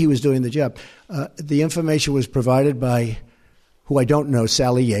 To me, he was doing the job. The information was provided by, who I don't know,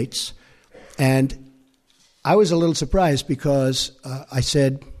 Sally Yates. And I was a little surprised because I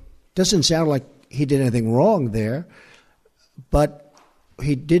said, doesn't sound like he did anything wrong there. But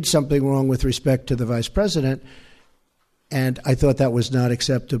he did something wrong with respect to the vice president, and I thought that was not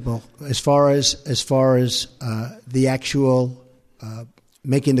acceptable. As far as the actual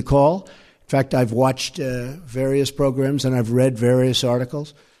making the call, in fact, I've watched various programs and I've read various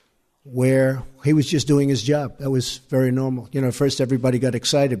articles where he was just doing his job. That was very normal. At first everybody got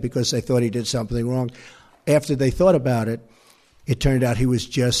excited because they thought he did something wrong. After they thought about it, it turned out he was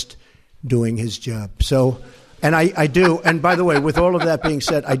just doing his job. So. And I do. And by the way, with all of that being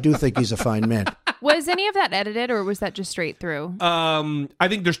said, I do think he's a fine man. Was any of that edited, or was that just straight through? I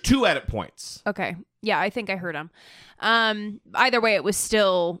think there's 2 edit points. Okay. Yeah, I think I heard him. Either way, it was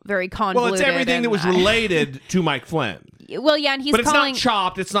still very convoluted. Well, it's everything that was related to Mike Flynn. Well, yeah, and he's but it's calling... not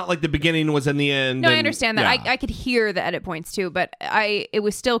chopped. It's not like the beginning was in the end. No, I understand that. Yeah. I could hear the edit points too, but it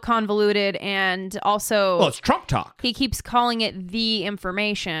was still convoluted, and also... Well, it's Trump talk. He keeps calling it the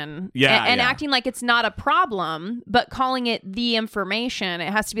information. Yeah, and acting like it's not a problem, but calling it the information.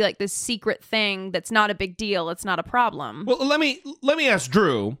 It has to be like this secret thing that's not a big deal. It's not a problem. Well, let me ask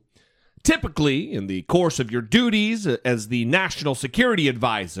Drew. Typically, in the course of your duties as the National Security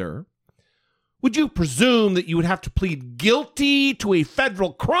Advisor, would you presume that you would have to plead guilty to a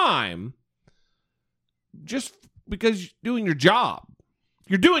federal crime just because you're doing your job?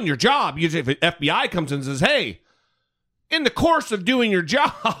 You're doing your job. Usually if the FBI comes in and says, hey, in the course of doing your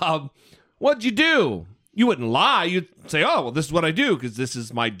job, what'd you do? You wouldn't lie. You'd say, oh, well, this is what I do because this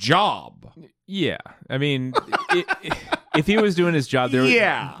is my job. Yeah. I mean, if he was doing his job,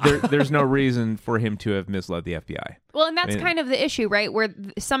 there's no reason for him to have misled the FBI. Well, and that's kind of the issue, right? Where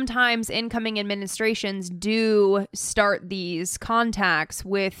sometimes incoming administrations do start these contacts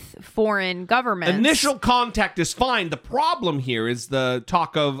with foreign governments. Initial contact is fine. The problem here is the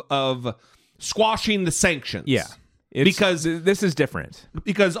talk of squashing the sanctions. Yeah. Because this is different.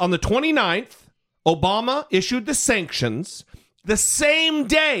 Because on the 29th, Obama issued the sanctions. The same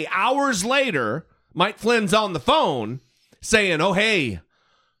day, hours later, Mike Flynn's on the phone saying, oh, hey,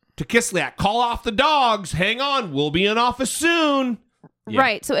 to Kislyak, call off the dogs. Hang on, we'll be in office soon. Yeah.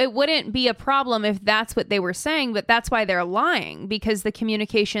 Right. So it wouldn't be a problem if that's what they were saying, but that's why they're lying, because the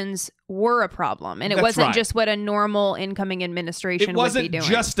communications were a problem. And it wasn't just what a normal incoming administration would be doing. It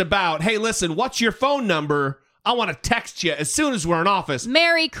wasn't just about, hey, listen, what's your phone number? I want to text you as soon as we're in office.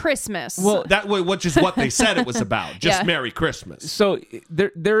 Merry Christmas. Well, which is what they said it was about. Just Merry Christmas. So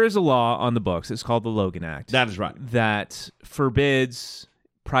there is a law on the books. It's called the Logan Act. That is right. That forbids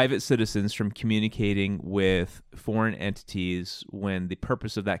private citizens from communicating with foreign entities when the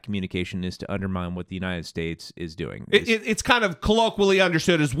purpose of that communication is to undermine what the United States is doing. It's kind of colloquially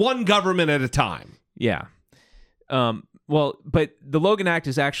understood as one government at a time. Yeah. Well, but the Logan Act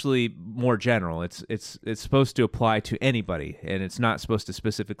is actually more general. It's supposed to apply to anybody, and it's not supposed to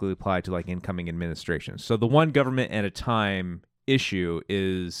specifically apply to like incoming administrations. So the one government at a time issue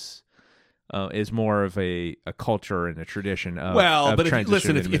is more of a culture and a tradition of but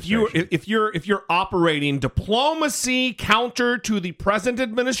transition if you're operating diplomacy counter to the present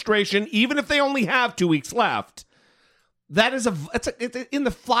administration, even if they only have 2 weeks left. That is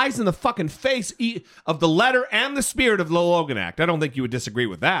flies in the fucking face of the letter and the spirit of the Logan Act. I don't think you would disagree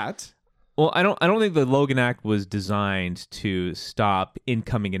with that. Well, I don't think the Logan Act was designed to stop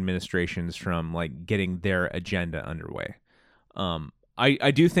incoming administrations from like getting their agenda underway.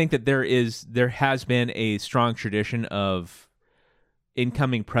 I do think that there has been a strong tradition of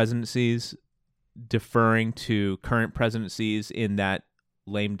incoming presidencies deferring to current presidencies in that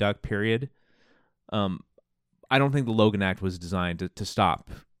lame duck period. I don't think the Logan Act was designed to stop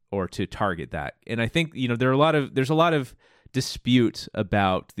or to target that. And I think, there's a lot of dispute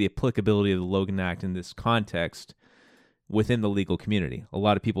about the applicability of the Logan Act in this context within the legal community. A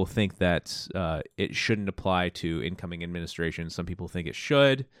lot of people think that it shouldn't apply to incoming administration. Some people think it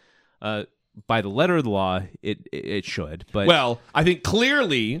should. By the letter of the law, it should. But I think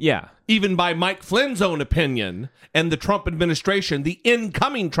clearly, even by Mike Flynn's own opinion and the Trump administration, the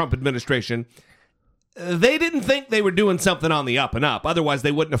incoming Trump administration, they didn't think they were doing something on the up and up. Otherwise,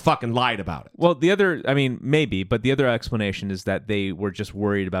 they wouldn't have fucking lied about it. Well, maybe, but the other explanation is that they were just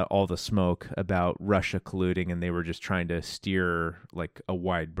worried about all the smoke about Russia colluding, and they were just trying to steer like a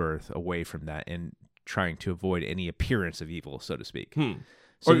wide berth away from that and trying to avoid any appearance of evil, so to speak.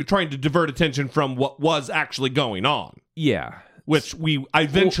 Or you're trying to divert attention from what was actually going on. Yeah. Which we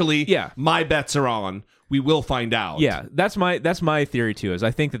eventually, my bets are on. We will find out. Yeah, that's my theory too. Is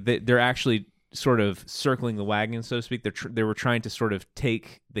I think that they're actually sort of circling the wagon, so to speak. They were trying to sort of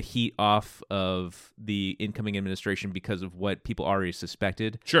take the heat off of the incoming administration because of what people already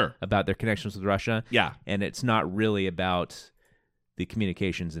suspected about their connections with Russia. Yeah. And it's not really about the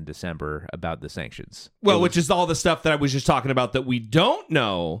communications in December about the sanctions. Well, which is all the stuff that I was just talking about that we don't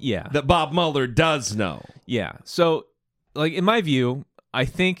know that Bob Mueller does know. Yeah. So, like, in my view, I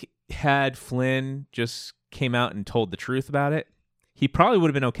think had Flynn just came out and told the truth about it, he probably would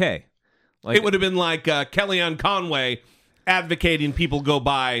have been okay. Like, it would have been like Kellyanne Conway advocating people go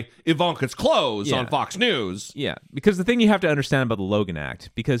buy Ivanka's clothes on Fox News. Yeah, because the thing you have to understand about the Logan Act,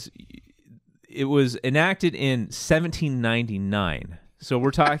 because it was enacted in 1799. So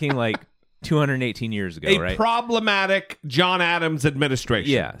we're talking like 218 years ago, right? A problematic John Adams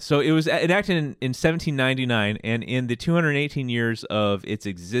administration. Yeah, so it was enacted in 1799, and in the 218 years of its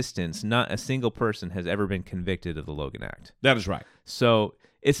existence, not a single person has ever been convicted of the Logan Act. That is right. So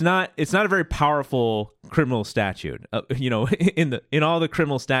it's not a very powerful criminal statute, in all the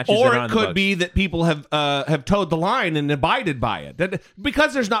criminal statutes. Or that are on it the could books. be that people have towed the line and abided by it. That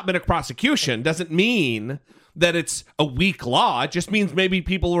because there's not been a prosecution doesn't mean that it's a weak law. It just means maybe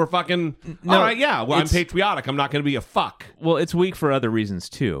people were fucking, all right, I'm patriotic. I'm not going to be a fuck. Well, it's weak for other reasons,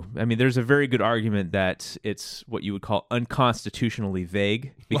 too. I mean, there's a very good argument that it's what you would call unconstitutionally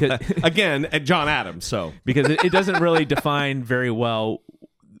vague. Because again, at John Adams, so. Because it doesn't really define very well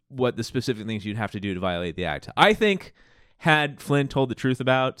what the specific things you'd have to do to violate the act. I think had Flynn told the truth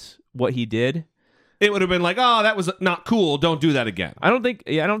about what he did, it would have been like, oh, that was not cool. Don't do that again. I don't think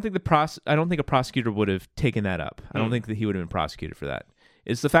a prosecutor would have taken that up. I don't think that he would have been prosecuted for that.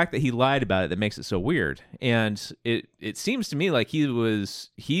 It's the fact that he lied about it that makes it so weird. And it seems to me like he was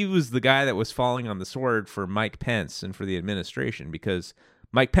the guy that was falling on the sword for Mike Pence and for the administration, because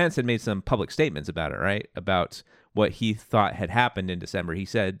Mike Pence had made some public statements about it, right? About what he thought had happened in December. He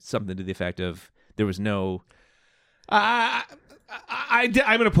said something to the effect of there was no. I'm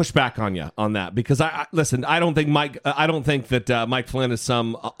going to push back on you on that, because listen. I don't think that Mike Flynn is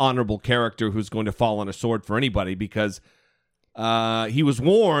some honorable character who's going to fall on a sword for anybody, because he was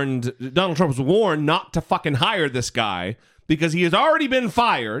warned. Donald Trump was warned not to fucking hire this guy because he has already been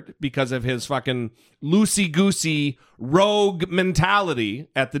fired because of his fucking loosey-goosey rogue mentality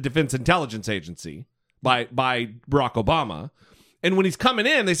at the Defense Intelligence Agency by Barack Obama. And when he's coming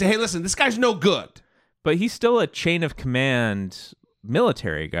in, they say, "Hey, listen, this guy's no good." But he's still a chain of command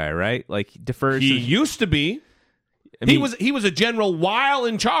military guy, right? Like defers. He used to be. He was a general while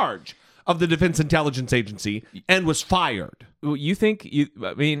in charge of the Defense Intelligence Agency and was fired. You think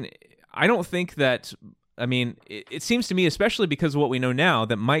I don't think that I mean, it seems to me, especially because of what we know now,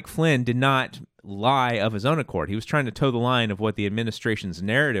 that Mike Flynn did not lie of his own accord. He was trying to toe the line of what the administration's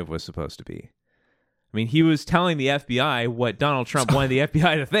narrative was supposed to be. I mean, he was telling the FBI what Donald Trump wanted the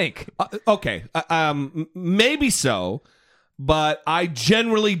FBI to think. Okay, maybe so, but I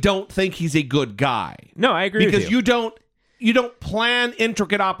generally don't think he's a good guy. No, I agree with because you don't plan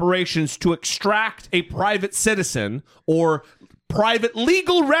intricate operations to extract a private citizen or private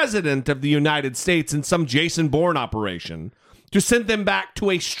legal resident of the United States in some Jason Bourne operation to send them back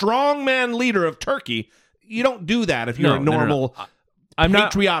to a strongman leader of Turkey. You don't do that if you're a normal... No.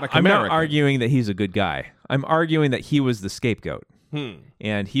 Patriotic I'm American. not arguing that he's a good guy. I'm arguing that he was the scapegoat.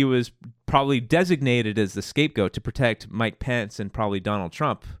 And he was probably designated as the scapegoat to protect Mike Pence and probably Donald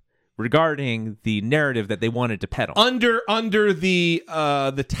Trump regarding the narrative that they wanted to peddle. Under the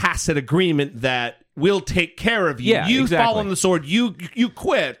tacit agreement that we'll take care of you. Yeah, you exactly. fall on the sword. You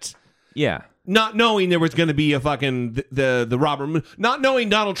quit. Yeah. Not knowing there was going to be a fucking the Robert. Not knowing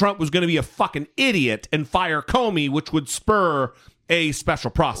Donald Trump was going to be a fucking idiot and fire Comey, which would spur a special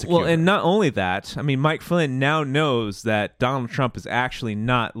prosecutor. Well, and not only that, I mean, Mike Flynn now knows that Donald Trump is actually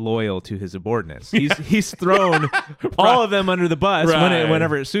not loyal to his subordinates. He's thrown all of them under the bus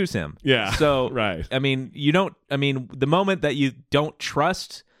whenever it suits him. Yeah. So, right. I mean, the moment that you don't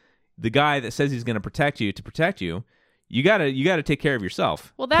trust the guy that says he's going to protect you, you gotta take care of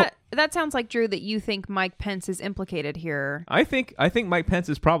yourself. Well, that sounds like, Drew, that you think Mike Pence is implicated here. I think Mike Pence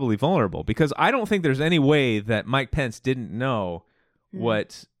is probably vulnerable because I don't think there's any way that Mike Pence didn't know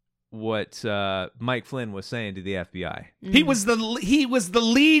what Mike Flynn was saying to the FBI. He was the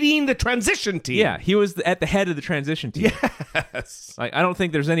leading the transition team. Yeah, he was at the head of the transition team. Yes. Like, I don't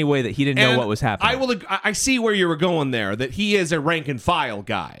think there's any way that he didn't know what was happening. I see where you were going there, that he is a rank and file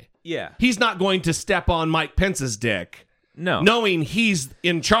guy. Yeah. He's not going to step on Mike Pence's dick. No. Knowing he's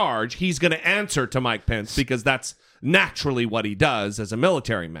in charge, he's going to answer to Mike Pence because that's naturally what he does as a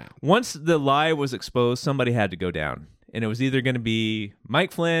military man. Once the lie was exposed, somebody had to go down. And it was either going to be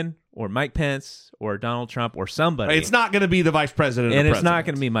Mike Flynn or Mike Pence or Donald Trump or somebody. It's not going to be the vice president and or it's president. not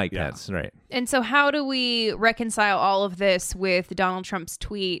going to be Mike Pence, right? And so how do we reconcile all of this with Donald Trump's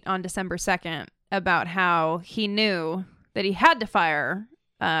tweet on December 2nd about how he knew that he had to fire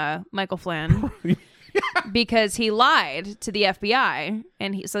Michael Flynn because he lied to the FBI,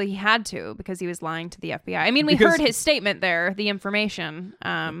 and so he had to because he was lying to the FBI. I mean, we heard his statement there, the information.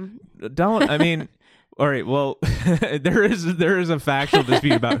 Donald, I mean... All right, well, there is a factual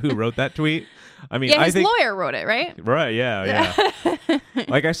dispute about who wrote that tweet. I mean, his lawyer wrote it, right? Right, yeah.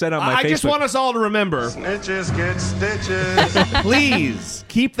 Like I said on my Facebook. I just want us all to remember. Snitches get stitches. Please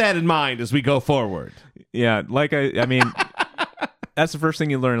keep that in mind as we go forward. Yeah, I mean, that's the first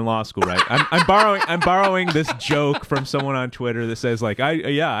thing you learn in law school, right? I'm borrowing this joke from someone on Twitter that says like,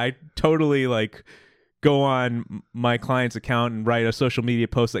 I totally like go on my client's account and write a social media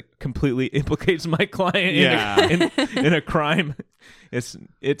post that completely implicates my client in a crime.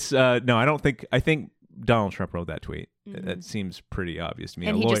 No, I think Donald Trump wrote that tweet. Mm-hmm. That seems pretty obvious to me.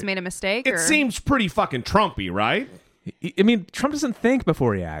 And he just made a mistake? It seems pretty fucking Trumpy, right? I mean, Trump doesn't think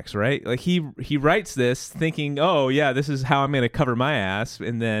before he acts, right? Like he writes this thinking, oh yeah, this is how I'm going to cover my ass,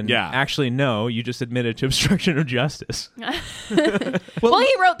 and then actually no, you just admitted to obstruction of justice. Well,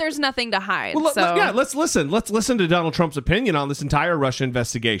 he wrote "There's nothing to hide." Well, so let's listen. Let's listen to Donald Trump's opinion on this entire Russia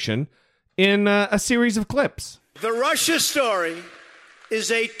investigation in a series of clips. The Russia story is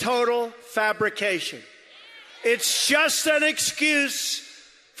a total fabrication. It's just an excuse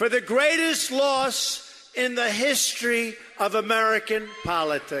for the greatest loss in the history of American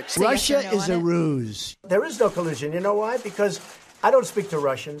politics. Russia is a ruse. There is no collusion. You know why? Because I don't speak to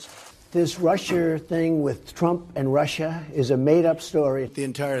Russians. This Russia thing with Trump and Russia is a made-up story. The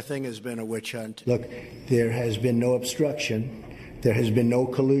entire thing has been a witch hunt. Look, there has been no obstruction. There has been no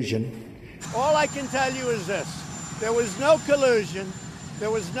collusion. All I can tell you is this. There was no collusion.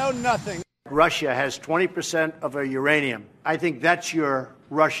 There was no nothing. Russia has 20% of our uranium. I think that's your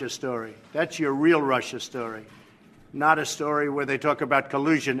Russia story. That's your real Russia story. Not a story where they talk about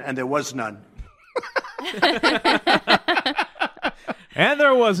collusion and there was none. And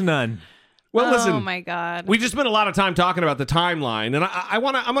there was none. Well, listen. Oh my God. We just spent a lot of time talking about the timeline, and I'm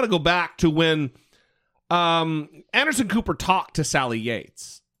gonna go back to when Anderson Cooper talked to Sally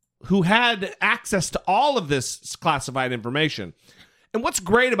Yates, who had access to all of this classified information. And what's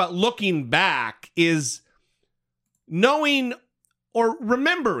great about looking back is knowing or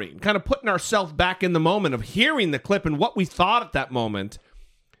remembering, kind of putting ourselves back in the moment of hearing the clip and what we thought at that moment,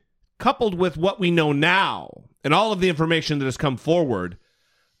 coupled with what we know now and all of the information that has come forward.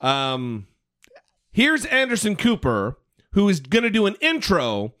 Here's Anderson Cooper, who is going to do an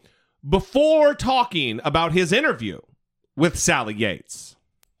intro before talking about his interview with Sally Yates.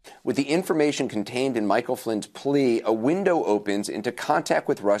 With the information contained in Michael Flynn's plea, a window opens into contact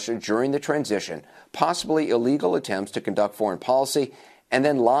with Russia during the transition, possibly illegal attempts to conduct foreign policy, and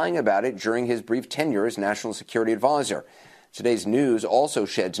then lying about it during his brief tenure as National Security Advisor. Today's news also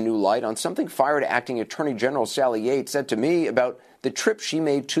sheds new light on something fired Acting Attorney General Sally Yates said to me about the trip she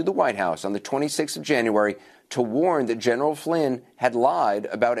made to the White House on the 26th of January to warn that General Flynn had lied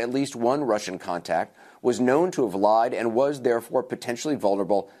about at least one Russian contact, was known to have lied, and was therefore potentially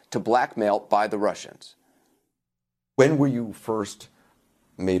vulnerable to blackmail by the Russians. When were you first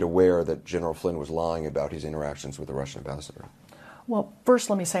made aware that General Flynn was lying about his interactions with the Russian ambassador? Well, first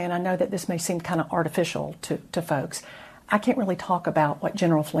let me say, and I know that this may seem kind of artificial to folks, I can't really talk about what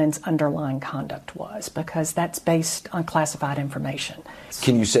General Flynn's underlying conduct was because that's based on classified information.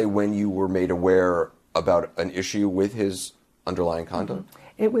 Can you say when you were made aware about an issue with his underlying conduct?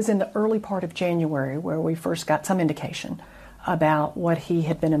 Mm-hmm. It was in the early part of January where we first got some indication about what he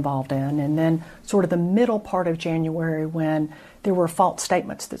had been involved in, and then sort of the middle part of January when there were false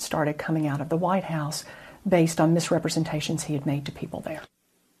statements that started coming out of the White House based on misrepresentations he had made to people there.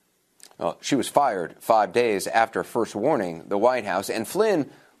 Well, she was fired 5 days after first warning the White House, and Flynn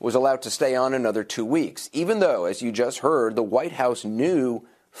was allowed to stay on another 2 weeks, even though, as you just heard, the White House knew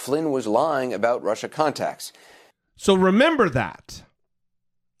Flynn was lying about Russia contacts. So remember that.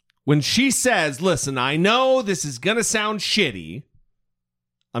 When she says, listen, I know this is going to sound shitty.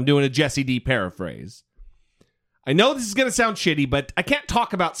 I'm doing a Jesse D paraphrase. I know this is going to sound shitty, but I can't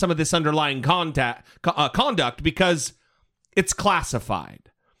talk about some of this underlying conduct because it's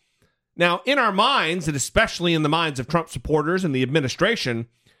classified. Now, in our minds, and especially in the minds of Trump supporters and the administration,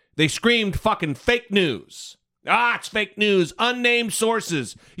 they screamed fucking fake news. It's fake news, unnamed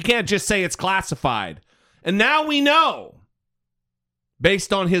sources. You can't just say it's classified. And now we know,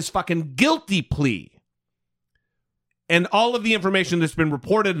 based on his fucking guilty plea and all of the information that's been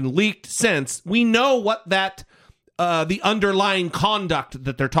reported and leaked since, we know what that the underlying conduct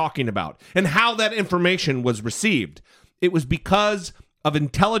that they're talking about and how that information was received. It was because of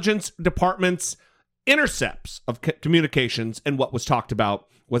intelligence departments' intercepts of communications, and what was talked about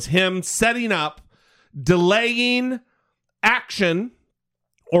was him setting up, delaying action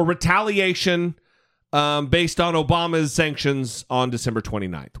or retaliation based on Obama's sanctions on December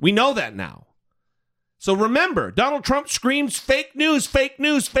 29th. We know that now. So remember, Donald Trump screams fake news, fake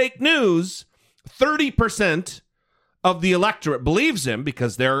news, fake news. 30% of the electorate believes him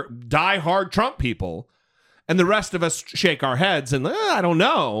because they're diehard Trump people. And the rest of us shake our heads and, I don't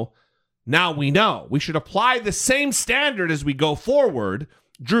know. Now we know. We should apply the same standard as we go forward.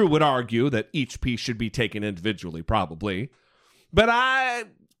 Drew would argue that each piece should be taken individually, probably. But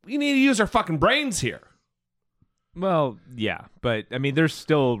we need to use our fucking brains here. Well, yeah, but I mean, there's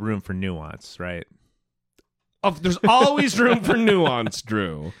still room for nuance, right? There's always room for nuance,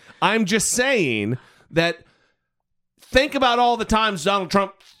 Drew. I'm just saying that think about all the times Donald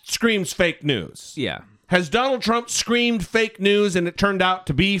Trump screams fake news. Yeah. Has Donald Trump screamed fake news and it turned out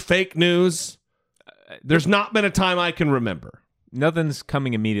to be fake news? There's not been a time I can remember. Nothing's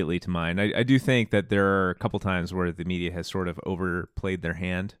coming immediately to mind. I do think that there are a couple times where the media has sort of overplayed their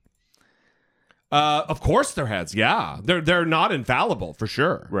hand. Of course there has, yeah. They're not infallible, for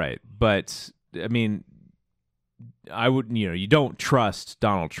sure. Right. But, I mean, I would, you don't trust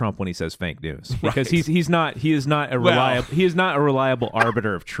Donald Trump when he says fake news because right. he is not a reliable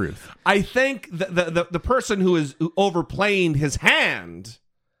arbiter of truth. I think the person who overplaying his hand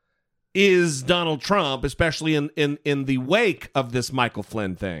is Donald Trump, especially in the wake of this Michael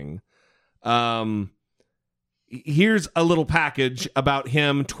Flynn thing. Here's a little package about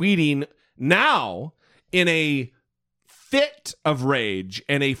him tweeting now in a fit of rage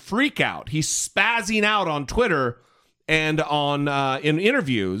and a freak out. He's spazzing out on Twitter and on in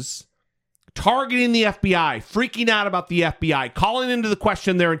interviews, targeting the FBI, freaking out about the FBI, calling into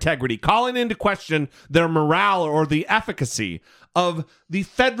question their integrity, calling into question their morale or the efficacy of the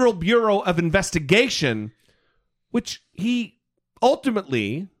Federal Bureau of Investigation, which he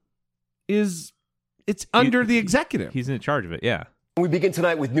ultimately it's under the executive. He's in charge of it, yeah. We begin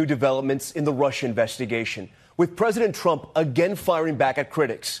tonight with new developments in the Russia investigation, with President Trump again firing back at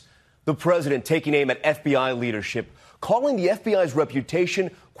critics. The president taking aim at FBI leadership, calling the FBI's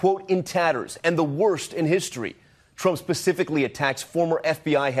reputation, quote, in tatters and the worst in history. Trump specifically attacks former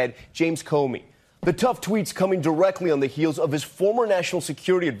FBI head James Comey. The tough tweets coming directly on the heels of his former national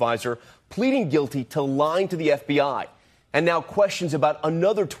security advisor pleading guilty to lying to the FBI. And now questions about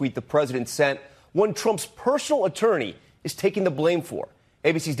another tweet the president sent, one Trump's personal attorney is taking the blame for.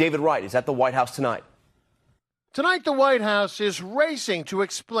 ABC's David Wright is at the White House tonight. Tonight, the White House is racing to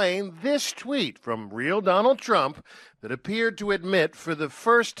explain this tweet from real Donald Trump that appeared to admit for the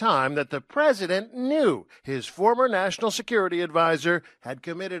first time that the president knew his former national security advisor had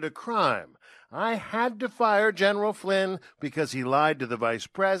committed a crime. I had to fire General Flynn because he lied to the vice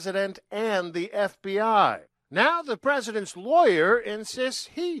president and the FBI. Now the president's lawyer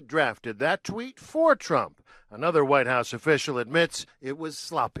insists he drafted that tweet for Trump. Another White House official admits it was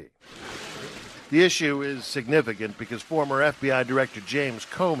sloppy. The issue is significant because former FBI Director James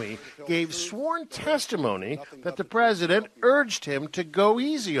Comey gave sworn testimony that the president urged him to go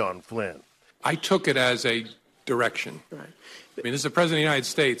easy on Flynn. I took it as a direction. Right. I mean, this is the President of the United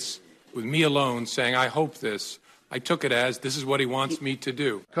States, with me alone, saying, I hope this. I took it as this is what he wants me to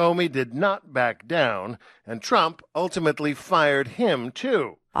do. Comey did not back down, and Trump ultimately fired him,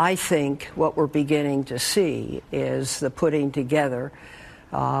 too. I think what we're beginning to see is the putting together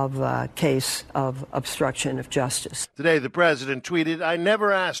of a case of obstruction of justice. Today, the president tweeted, I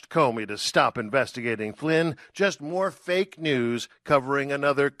never asked Comey to stop investigating Flynn, just more fake news covering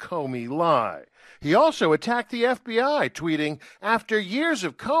another Comey lie. He also attacked the FBI, tweeting, after years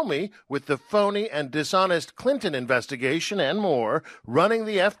of Comey, with the phony and dishonest Clinton investigation and more, running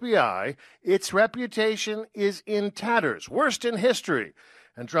the FBI, its reputation is in tatters, worst in history.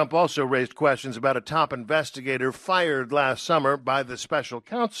 And Trump also raised questions about a top investigator fired last summer by the special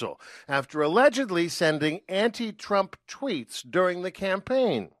counsel after allegedly sending anti-Trump tweets during the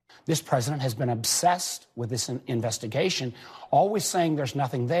campaign. This president has been obsessed with this investigation, always saying there's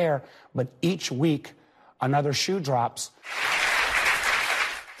nothing there, but each week another shoe drops.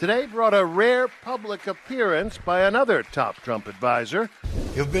 Today brought a rare public appearance by another top Trump advisor.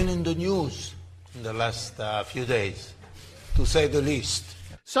 You've been in the news in the last few days, to say the least.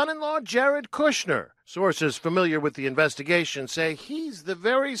 Son-in-law Jared Kushner. Sources familiar with the investigation say he's the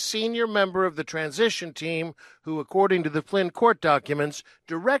very senior member of the transition team who, according to the Flynn court documents,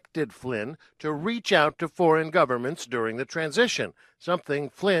 directed Flynn to reach out to foreign governments during the transition, something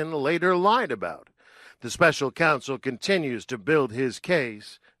Flynn later lied about. The special counsel continues to build his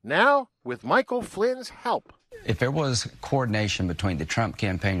case, now with Michael Flynn's help. If there was coordination between the Trump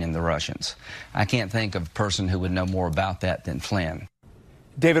campaign and the Russians, I can't think of a person who would know more about that than Flynn.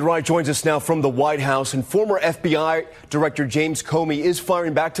 David Wright joins us now from the White House, and former FBI Director James Comey is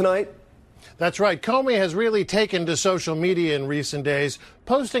firing back tonight. That's right. Comey has really taken to social media in recent days,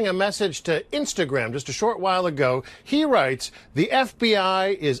 posting a message to Instagram just a short while ago. He writes, the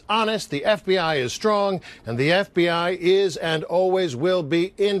FBI is honest, the FBI is strong, and the FBI is and always will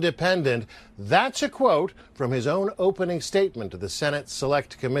be independent. That's a quote from his own opening statement to the Senate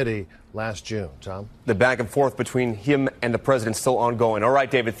Select Committee last June. Tom? The back and forth between him and the president still ongoing. All right,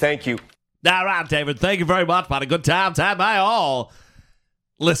 David, thank you. All right, David, thank you very much. What a good time had by all.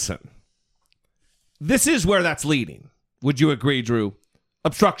 Listen. This is where that's leading. Would you agree, Drew?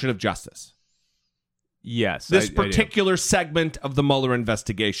 Obstruction of justice. Yes. This particular segment of the Mueller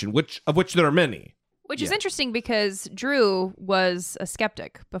investigation, of which there are many. Which is interesting because Drew was a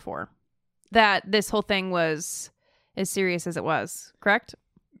skeptic before. That this whole thing was as serious as it was, correct?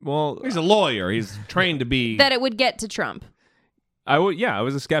 Well, he's a lawyer. He's trained to be... That it would get to Trump. I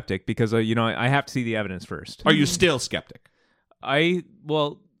was a skeptic because, I have to see the evidence first. Are you still skeptic?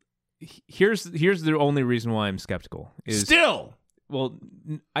 Here's the only reason why I'm skeptical. Still? Well,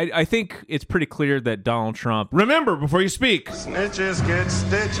 I think it's pretty clear that Donald Trump... Remember, before you speak. Snitches get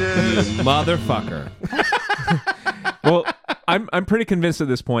stitches. Motherfucker. Well, I'm pretty convinced at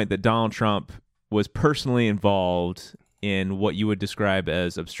this point that Donald Trump was personally involved in what you would describe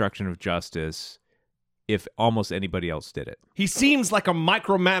as obstruction of justice if almost anybody else did it. He seems like a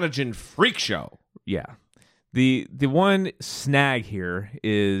micromanaging freak show. Yeah. The one snag here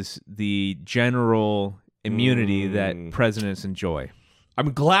is the general immunity that presidents enjoy.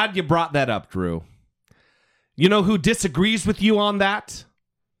 I'm glad you brought that up, Drew. You know who disagrees with you on that?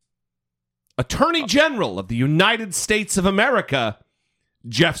 Attorney General of the United States of America,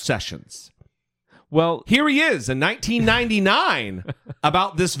 Jeff Sessions. Well, here he is in 1999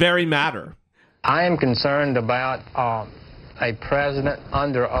 about this very matter. I am concerned about a president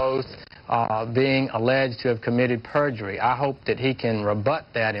under oath being alleged to have committed perjury. I hope that he can rebut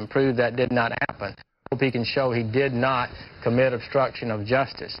that and prove that did not happen. I hope he can show he did not commit obstruction of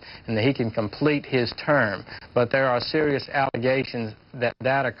justice and that he can complete his term. But there are serious allegations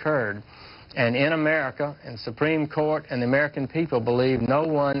that occurred. And in America, and Supreme Court and the American people believe no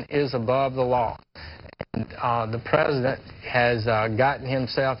one is above the law. And the president has gotten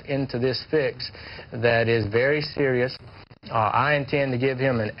himself into this fix that is very serious. I intend to give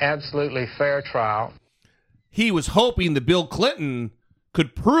him an absolutely fair trial. He was hoping that Bill Clinton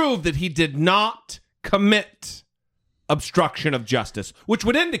could prove that he did not commit obstruction of justice, which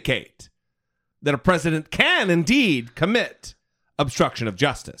would indicate that a president can indeed commit obstruction of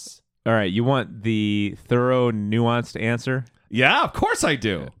justice. All right, you want the thorough, nuanced answer? Yeah, of course I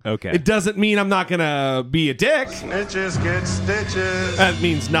do. Okay. It doesn't mean I'm not going to be a dick. Snitches get stitches. That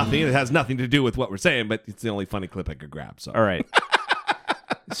means nothing. It has nothing to do with what we're saying, but it's the only funny clip I could grab. So. All right.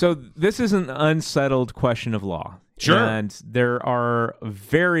 So this is an unsettled question of law. Sure. And there are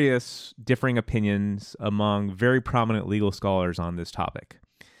various differing opinions among very prominent legal scholars on this topic.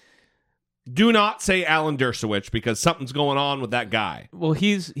 Do not say Alan Dershowitz because something's going on with that guy. Well,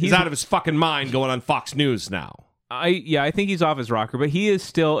 he's out of his fucking mind going on Fox News now. I think he's off his rocker, but he is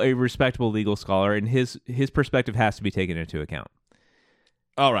still a respectable legal scholar, and his perspective has to be taken into account.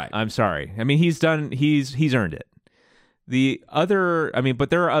 All right. I'm sorry. I mean, he's earned it. But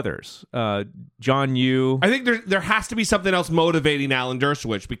there are others. John Yoo. I think there has to be something else motivating Alan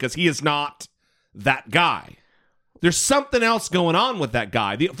Dershowitz because he is not that guy. There's something else going on with that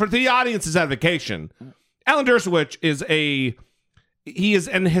guy. For the audience's edification, Alan Dershowitz is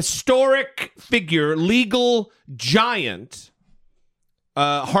an historic figure, legal giant,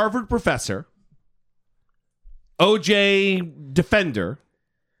 Harvard professor, OJ defender,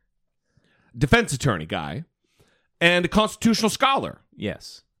 defense attorney guy, and a constitutional scholar.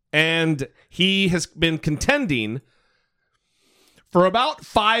 Yes. And he has been contending for about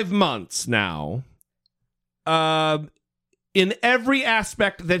 5 months now, in every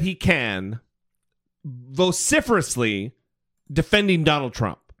aspect that he can, vociferously defending Donald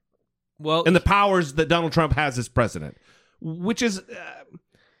Trump. Well, and the powers that Donald Trump has as president, which is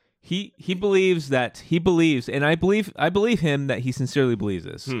he believes, and I believe him that he sincerely believes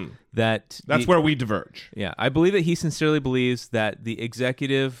this. That's where we diverge. Yeah, I believe that he sincerely believes that the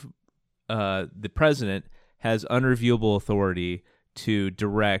executive, the president, has unreviewable authority to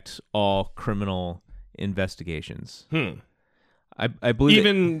direct all criminal investigations. I believe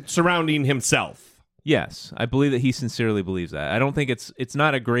even surrounding himself. Yes, I believe that he sincerely believes that. I don't think it's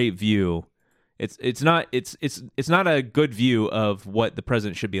not a great view. It's not a good view of what the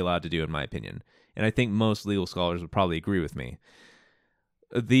president should be allowed to do, in my opinion. And I think most legal scholars would probably agree with me.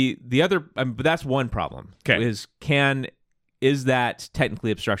 The other, but that's one problem. Okay. Is that technically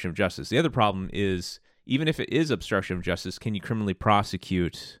obstruction of justice? The other problem is, even if it is obstruction of justice, can you criminally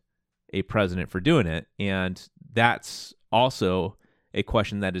prosecute a president for doing it? And that's also a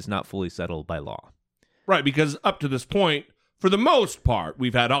question that is not fully settled by law. Right, because up to this point, for the most part,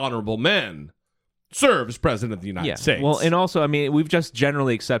 we've had honorable men serve as president of the United States. Well, and also, I mean, we've just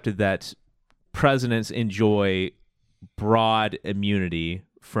generally accepted that presidents enjoy broad immunity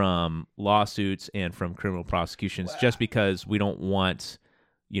from lawsuits and from criminal prosecutions just because we don't want,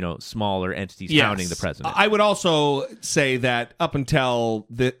 smaller entities hounding the president. I would also say that up until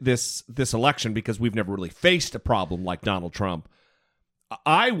this election, because we've never really faced a problem like Donald Trump,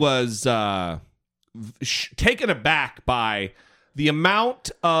 I was taken aback by the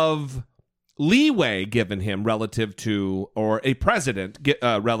amount of leeway given him relative to, or a president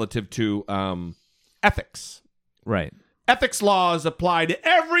relative to ethics. Right. Ethics laws apply to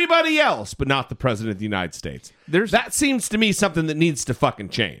everybody else, but not the president of the United States. That seems to me something that needs to fucking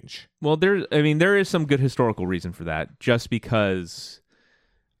change. Well, there is some good historical reason for that. Just because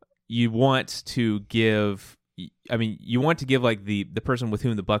you want to give, like the person with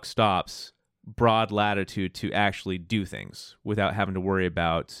whom the buck stops broad latitude to actually do things without having to worry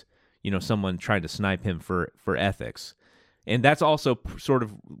about, someone trying to snipe him for ethics. And that's also sort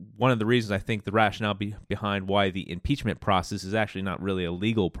of one of the reasons I think the rationale behind why the impeachment process is actually not really a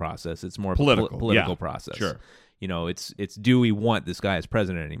legal process. It's more political process. Sure. It's do we want this guy as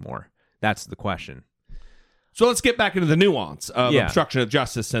president anymore? That's the question. So let's get back into the nuance of obstruction of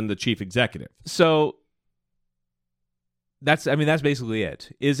justice and the chief executive. So that's basically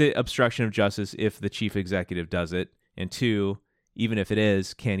it. Is it obstruction of justice if the chief executive does it? And two, even if it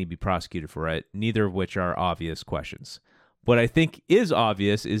is, can he be prosecuted for it? Neither of which are obvious questions. What I think is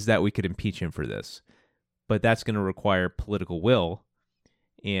obvious is that we could impeach him for this, but that's going to require political will,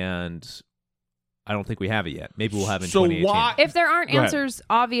 and I don't think we have it yet. Maybe we'll have it in 2018. If there aren't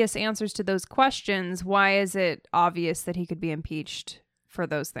obvious answers to those questions, why is it obvious that he could be impeached for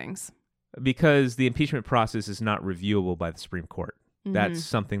those things? Because the impeachment process is not reviewable by the Supreme Court. Mm-hmm. That's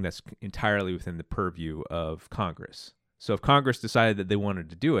something that's entirely within the purview of Congress. So if Congress decided that they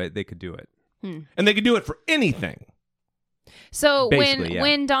wanted to do it, they could do it. And they could do it for anything. So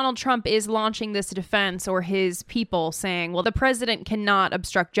when Donald Trump is launching this defense, or his people saying, well, the president cannot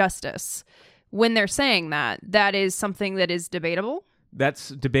obstruct justice, when they're saying that is something that is debatable? That's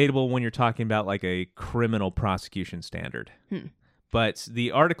debatable when you're talking about like a criminal prosecution standard. But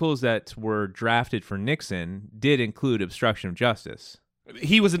the articles that were drafted for Nixon did include obstruction of justice.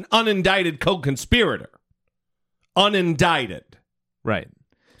 He was an unindicted co-conspirator. Unindicted. Right.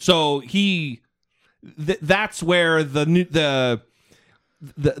 So that's where they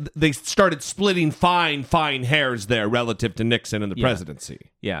started splitting fine hairs there relative to Nixon and the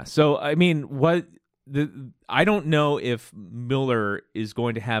presidency. Yeah. So, I mean, I don't know if Mueller is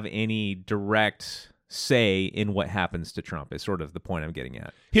going to have any direct say in what happens to Trump is sort of the point I'm getting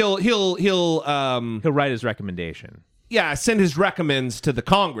at. He'll write his recommendation. Yeah, send his recommends to the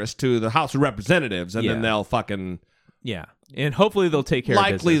Congress, to the House of Representatives, and then they'll fucking... Yeah, and hopefully they'll take care of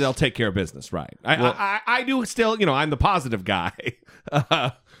business. Likely they'll take care of business, right. I do still, I'm the positive guy.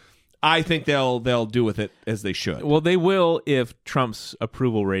 I think they'll do with it as they should. Well, they will if Trump's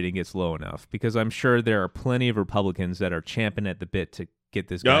approval rating gets low enough, because I'm sure there are plenty of Republicans that are champing at the bit to get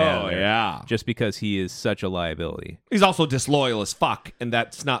this guy out of there. Yeah. Just because he is such a liability. He's also disloyal as fuck, and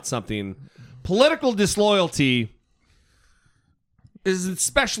that's not something... Political disloyalty... is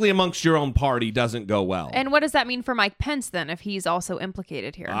especially amongst your own party doesn't go well. And what does that mean for Mike Pence then if he's also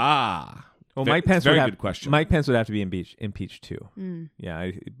implicated here? Well, Mike Pence good question. Mike Pence would have to be impeached too. Mm.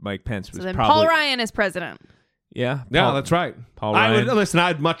 Yeah, Mike Pence was So then probably Paul Ryan is president. Yeah, that's right. Paul Ryan.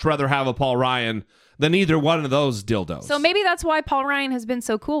 I'd much rather have a Paul Ryan than either one of those dildos. So maybe that's why Paul Ryan has been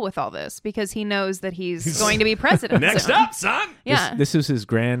so cool with all this, because he knows that he's going to be president. Next soon. up, son. Yeah. This is his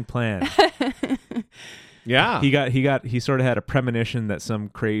grand plan. Yeah. He sort of had a premonition that some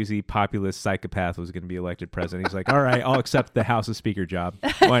crazy populist psychopath was going to be elected president. He's like, all right, I'll accept the House of Speaker job.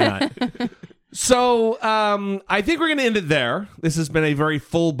 Why not? So I think we're going to end it there. This has been a very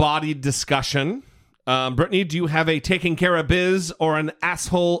full-bodied discussion. Brittany, do you have a taking care of biz or an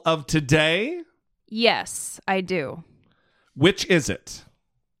asshole of today? Yes, I do. Which is it?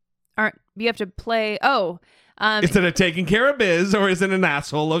 You have to play... is it a taking care of biz or is it an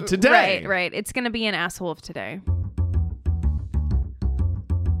asshole of today? Right. It's going to be an asshole of today.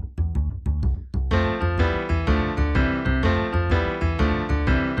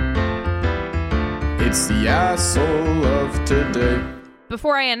 It's the asshole of today.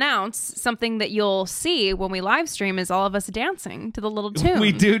 Before I announce, something that you'll see when we live stream is all of us dancing to the little tune.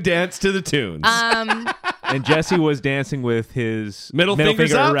 We do dance to the tunes. And Jesse was dancing with his middle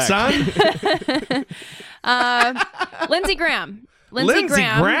fingers up, erect. son. Lindsey Graham. Lindsey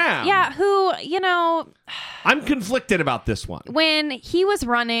Graham. Yeah, who, I'm conflicted about this one. when he was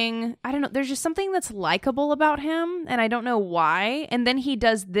running, I don't know, there's just something that's likable about him, and I don't know why. And then he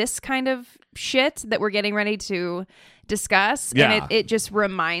does this kind of shit that we're getting ready to discuss. Yeah. And it just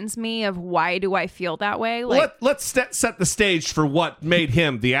reminds me of why do I feel that way? Let's set the stage for what made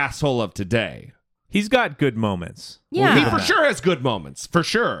him the asshole of today. He's got good moments. Yeah. He for sure has good moments. For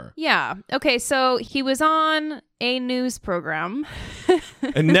sure. Yeah. Okay, so he was on a news program.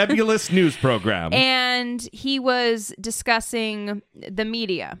 A nebulous news program. And he was discussing the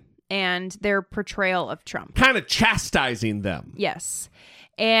media and their portrayal of Trump. Kind of chastising them. Yes.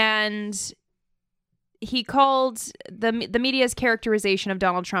 And he called the media's characterization of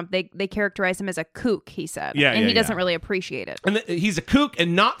Donald Trump, they characterize him as a kook, he said. And he doesn't really appreciate it. And he's a kook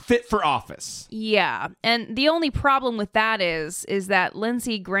and not fit for office. Yeah. And the only problem with that is that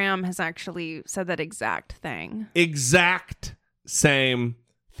Lindsey Graham has actually said that exact thing. Exact same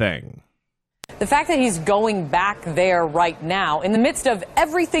thing. The fact that he's going back there right now, in the midst of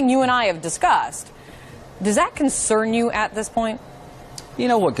everything you and I have discussed, does that concern you at this point? You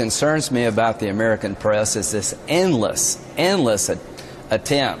know, what concerns me about the American press is this endless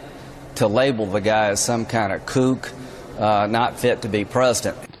attempt to label the guy as some kind of kook, not fit to be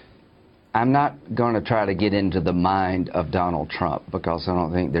president. I'm not going to try to get into the mind of Donald Trump because I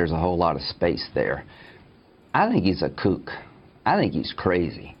don't think there's a whole lot of space there. I think he's a kook. I think he's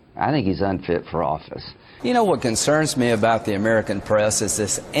crazy. I think he's unfit for office. You know, what concerns me about the American press is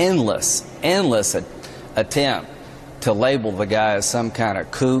this endless attempt to label the guy as some kind of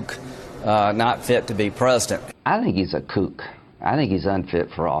kook, not fit to be president. I think he's a kook. I think he's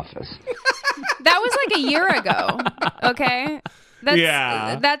unfit for office. That was like a year ago, okay?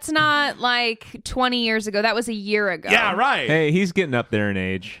 That's not like 20 years ago. That was a year ago. Yeah, right. Hey, he's getting up there in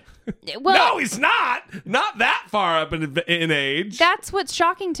age. Well, no, he's not. Not that far up in age. That's what's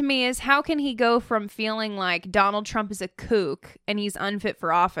shocking to me is how can he go from feeling like Donald Trump is a kook and he's unfit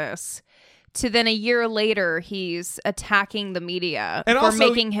for office to then a year later he's attacking the media and for also,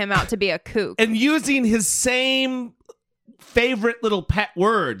 making him out to be a kook. And using his same favorite little pet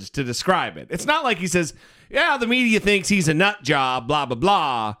words to describe it. It's not like he says, yeah, the media thinks he's a nut job, blah, blah,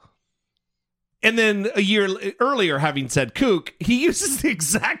 blah. And then a year earlier, having said kook, he uses the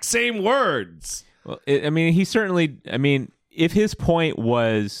exact same words. Well, he certainly, if his point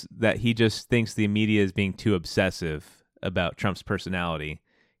was that he just thinks the media is being too obsessive about Trump's personality,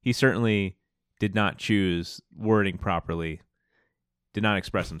 he certainly did not choose wording properly, did not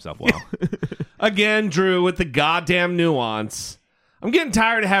express himself well. Again, Drew, with the goddamn nuance. I'm getting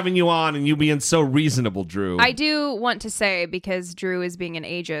tired of having you on and you being so reasonable, Drew. I do want to say, because Drew is being an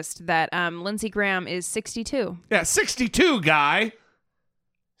ageist, that Lindsey Graham is 62. Yeah, 62, guy.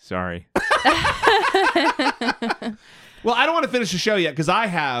 Sorry. Well, I don't want to finish the show yet because I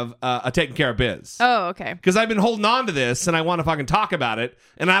have a taking care of biz. Oh, okay. Because I've been holding on to this and I want to fucking talk about it,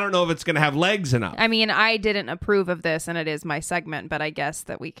 and I don't know if it's going to have legs enough. I mean, I didn't approve of this, and it is my segment, but I guess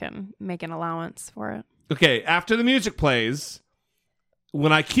that we can make an allowance for it. Okay, after the music plays,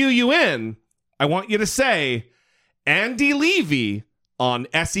 when I cue you in, I want you to say, Andy Levy on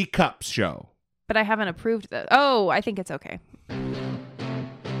S.E. Cupp's show. But I haven't approved that. Oh, I think it's okay.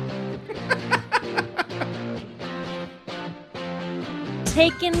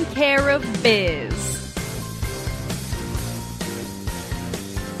 Taking care of biz.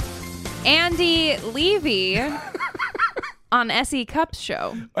 Andy Levy on S.E. Cupp's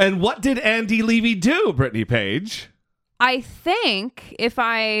show. And what did Andy Levy do, Brittany Page? I think, if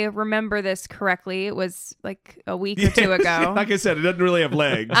I remember this correctly, it was like a week or two ago. Like I said, it doesn't really have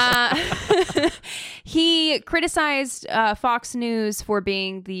legs. He criticized Fox News for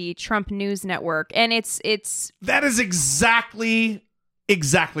being the Trump news network, and it's that is exactly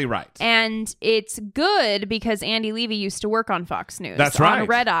right. And it's good because Andy Levy used to work on Fox News. That's right. On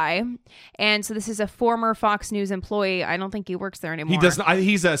Red Eye. And so this is a former Fox News employee. I don't think he works there anymore. He does not.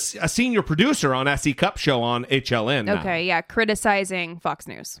 He's a senior producer on S.E. Cupp show on HLN now. Okay, yeah, criticizing Fox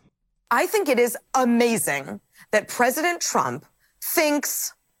News. I think it is amazing that President Trump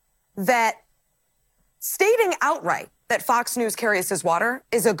thinks that stating outright that Fox News carries his water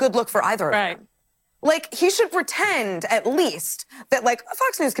is a good look for either of them. Like, he should pretend at least that, like,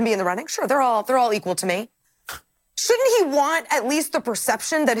 Fox News can be in the running. Sure, they're all equal to me. Shouldn't he want at least the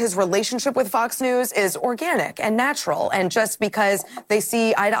perception that his relationship with Fox News is organic and natural, and just because they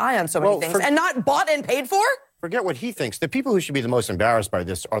see eye to eye on so many things, and not bought and paid for? Forget what he thinks. The people who should be the most embarrassed by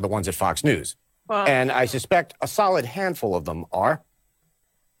this are the ones at Fox News. Well, and I suspect a solid handful of them are.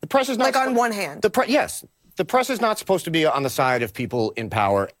 The press is not... Like on one hand? Yes. The press is not supposed to be on the side of people in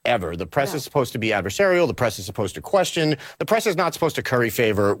power ever. The press is supposed to be adversarial. The press is supposed to question. The press is not supposed to curry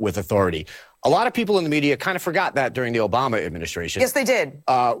favor with authority. A lot of people in the media kind of forgot that during the Obama administration. Yes, they did.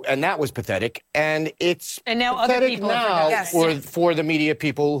 And that was pathetic. And it's now pathetic other people now for the media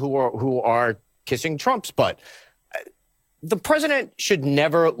people who are kissing Trump's butt. The president should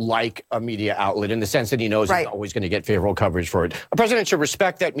never like a media outlet in the sense that he knows he's always going to get favorable coverage for it. A president should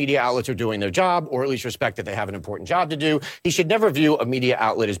respect that media outlets are doing their job, or at least respect that they have an important job to do. He should never view a media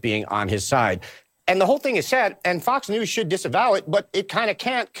outlet as being on his side. And the whole thing is sad, and Fox News should disavow it, but it kind of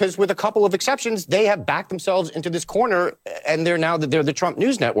can't, because with a couple of exceptions, they have backed themselves into this corner, and they're the Trump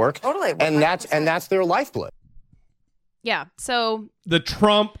News Network. Totally. 100%. And that's their lifeblood. Yeah, so... The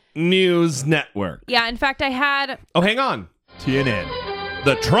Trump News Network. Yeah, in fact, I had... Oh, hang on. TNN.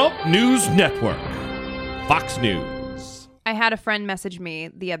 The Trump News Network. Fox News. I had a friend message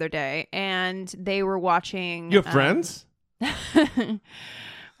me the other day, and they were watching... You have friends?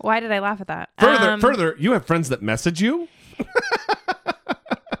 Why did I laugh at that? Further, you have friends that message you?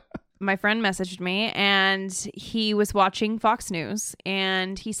 My friend messaged me, and he was watching Fox News,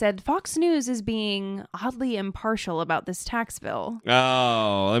 and he said, Fox News is being oddly impartial about this tax bill.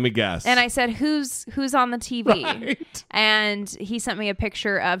 Oh, let me guess. And I said, who's on the TV? Right. And he sent me a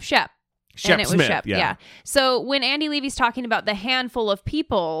picture of Shep. And it was Smith, Shep, yeah. So when Andy Levy's talking about the handful of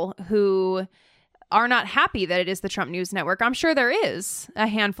people who are not happy that it is the Trump News Network, I'm sure there is a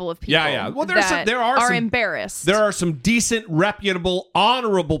handful of people Well, that are embarrassed. There are some decent, reputable,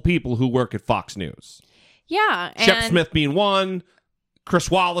 honorable people who work at Fox News. Yeah. Shep Smith being one,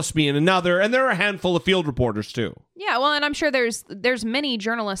 Chris Wallace being another, and there are a handful of field reporters too. Yeah, well, and I'm sure there's many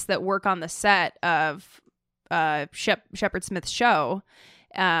journalists that work on the set of Shepard Smith's show.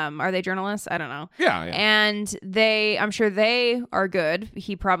 Are they journalists? I don't know. Yeah. And I'm sure they are good.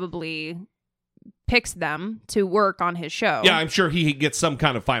 He probably picks them to work on his show. Yeah, I'm sure he gets some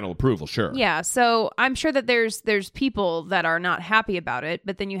kind of final approval, sure. Yeah, so I'm sure that there's people that are not happy about it,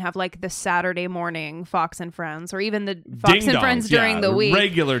 but then you have like the Saturday morning Fox and Friends, or even the Fox and Friends during the week.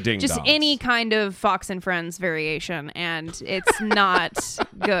 Regular ding-dongs. Just any kind of Fox and Friends variation, and it's not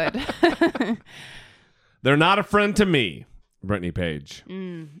good. They're not a friend to me, Brittany Page.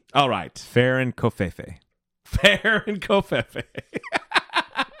 All right. Fair and Covfefe. Fair and Covfefe.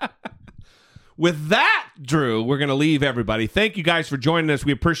 With that, Drew, we're going to leave everybody. Thank you guys for joining us.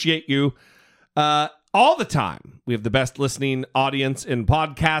 We appreciate you. all the time. We have the best listening audience in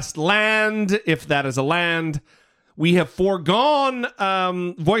podcast land, if that is a land. We have foregone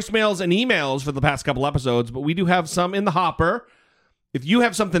voicemails and emails for the past couple episodes, but we do have some in the hopper. If you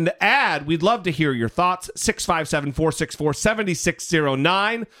have something to add, we'd love to hear your thoughts.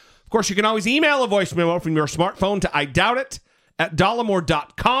 657-464-7609. Of course, you can always email a voice memo from your smartphone to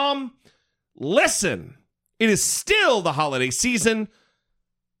idoubitit@dollamore.com. Listen, it is still the holiday season.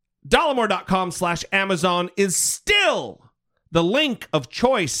 Dollamore.com/Amazon is still the link of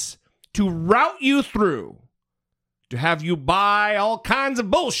choice to route you through, to have you buy all kinds of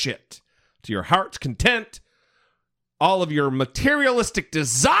bullshit to your heart's content. All of your materialistic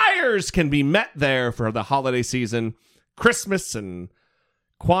desires can be met there for the holiday season. Christmas and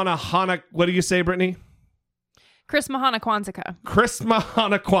Hanukkah. What do you say, Brittany? Christmas, Kwanzaa. Christmas,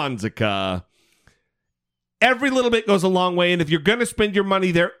 Kwanzaa. Every little bit goes a long way, and if you're going to spend your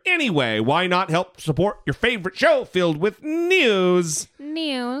money there anyway, why not help support your favorite show filled with news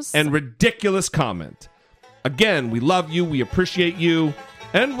and ridiculous comment? Again, we love you, we appreciate you,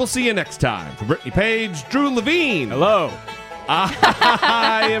 and we'll see you next time. For Brittany Page, Drew Levine. Hello.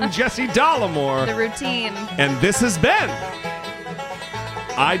 I am Jesse Dollamore. The routine. And this has been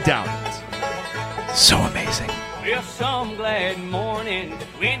I Doubt It. So amazing. Well, some glad morning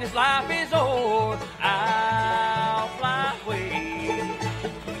when this life is o'er, I'll fly away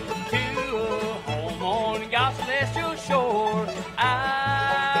to a home on God's celestial shore.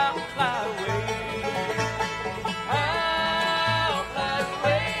 I'll fly away. I'll fly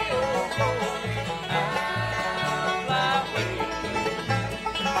away, oh glory. I'll fly away.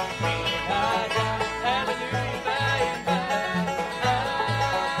 When I die, hallelujah, by and by,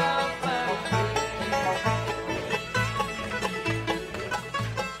 I'll fly away.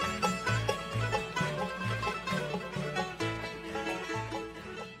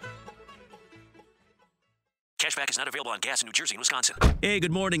 Cashback is not available on gas in New Jersey and Wisconsin. Hey,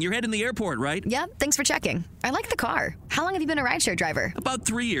 good morning. You're heading to the airport, right? Yep, thanks for checking. I like the car. How long have you been a rideshare driver? About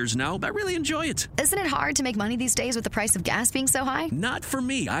 3 years now. I really enjoy it. Isn't it hard to make money these days with the price of gas being so high? Not for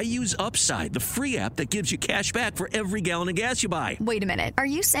me. I use Upside, the free app that gives you cash back for every gallon of gas you buy. Wait a minute. Are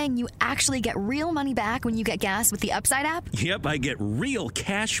you saying you actually get real money back when you get gas with the Upside app? Yep, I get real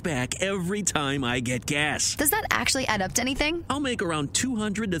cash back every time I get gas. Does that actually add up to anything? I'll make around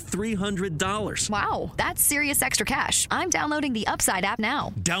 $200 to $300. Wow, that's serious extra cash. I'm downloading the Upside app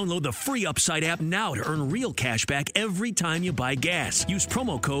now. Download the free Upside app now to earn real cash back every time you buy gas. Use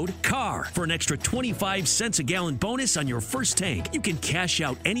promo code CAR for an extra 25 cents a gallon bonus on your first tank. You can cash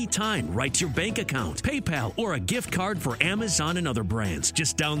out anytime right to your bank account, PayPal, or a gift card for Amazon and other brands.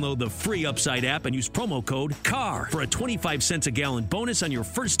 Just download the free Upside app and use promo code CAR for a 25 cents a gallon bonus on your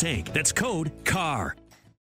first tank. That's code CAR.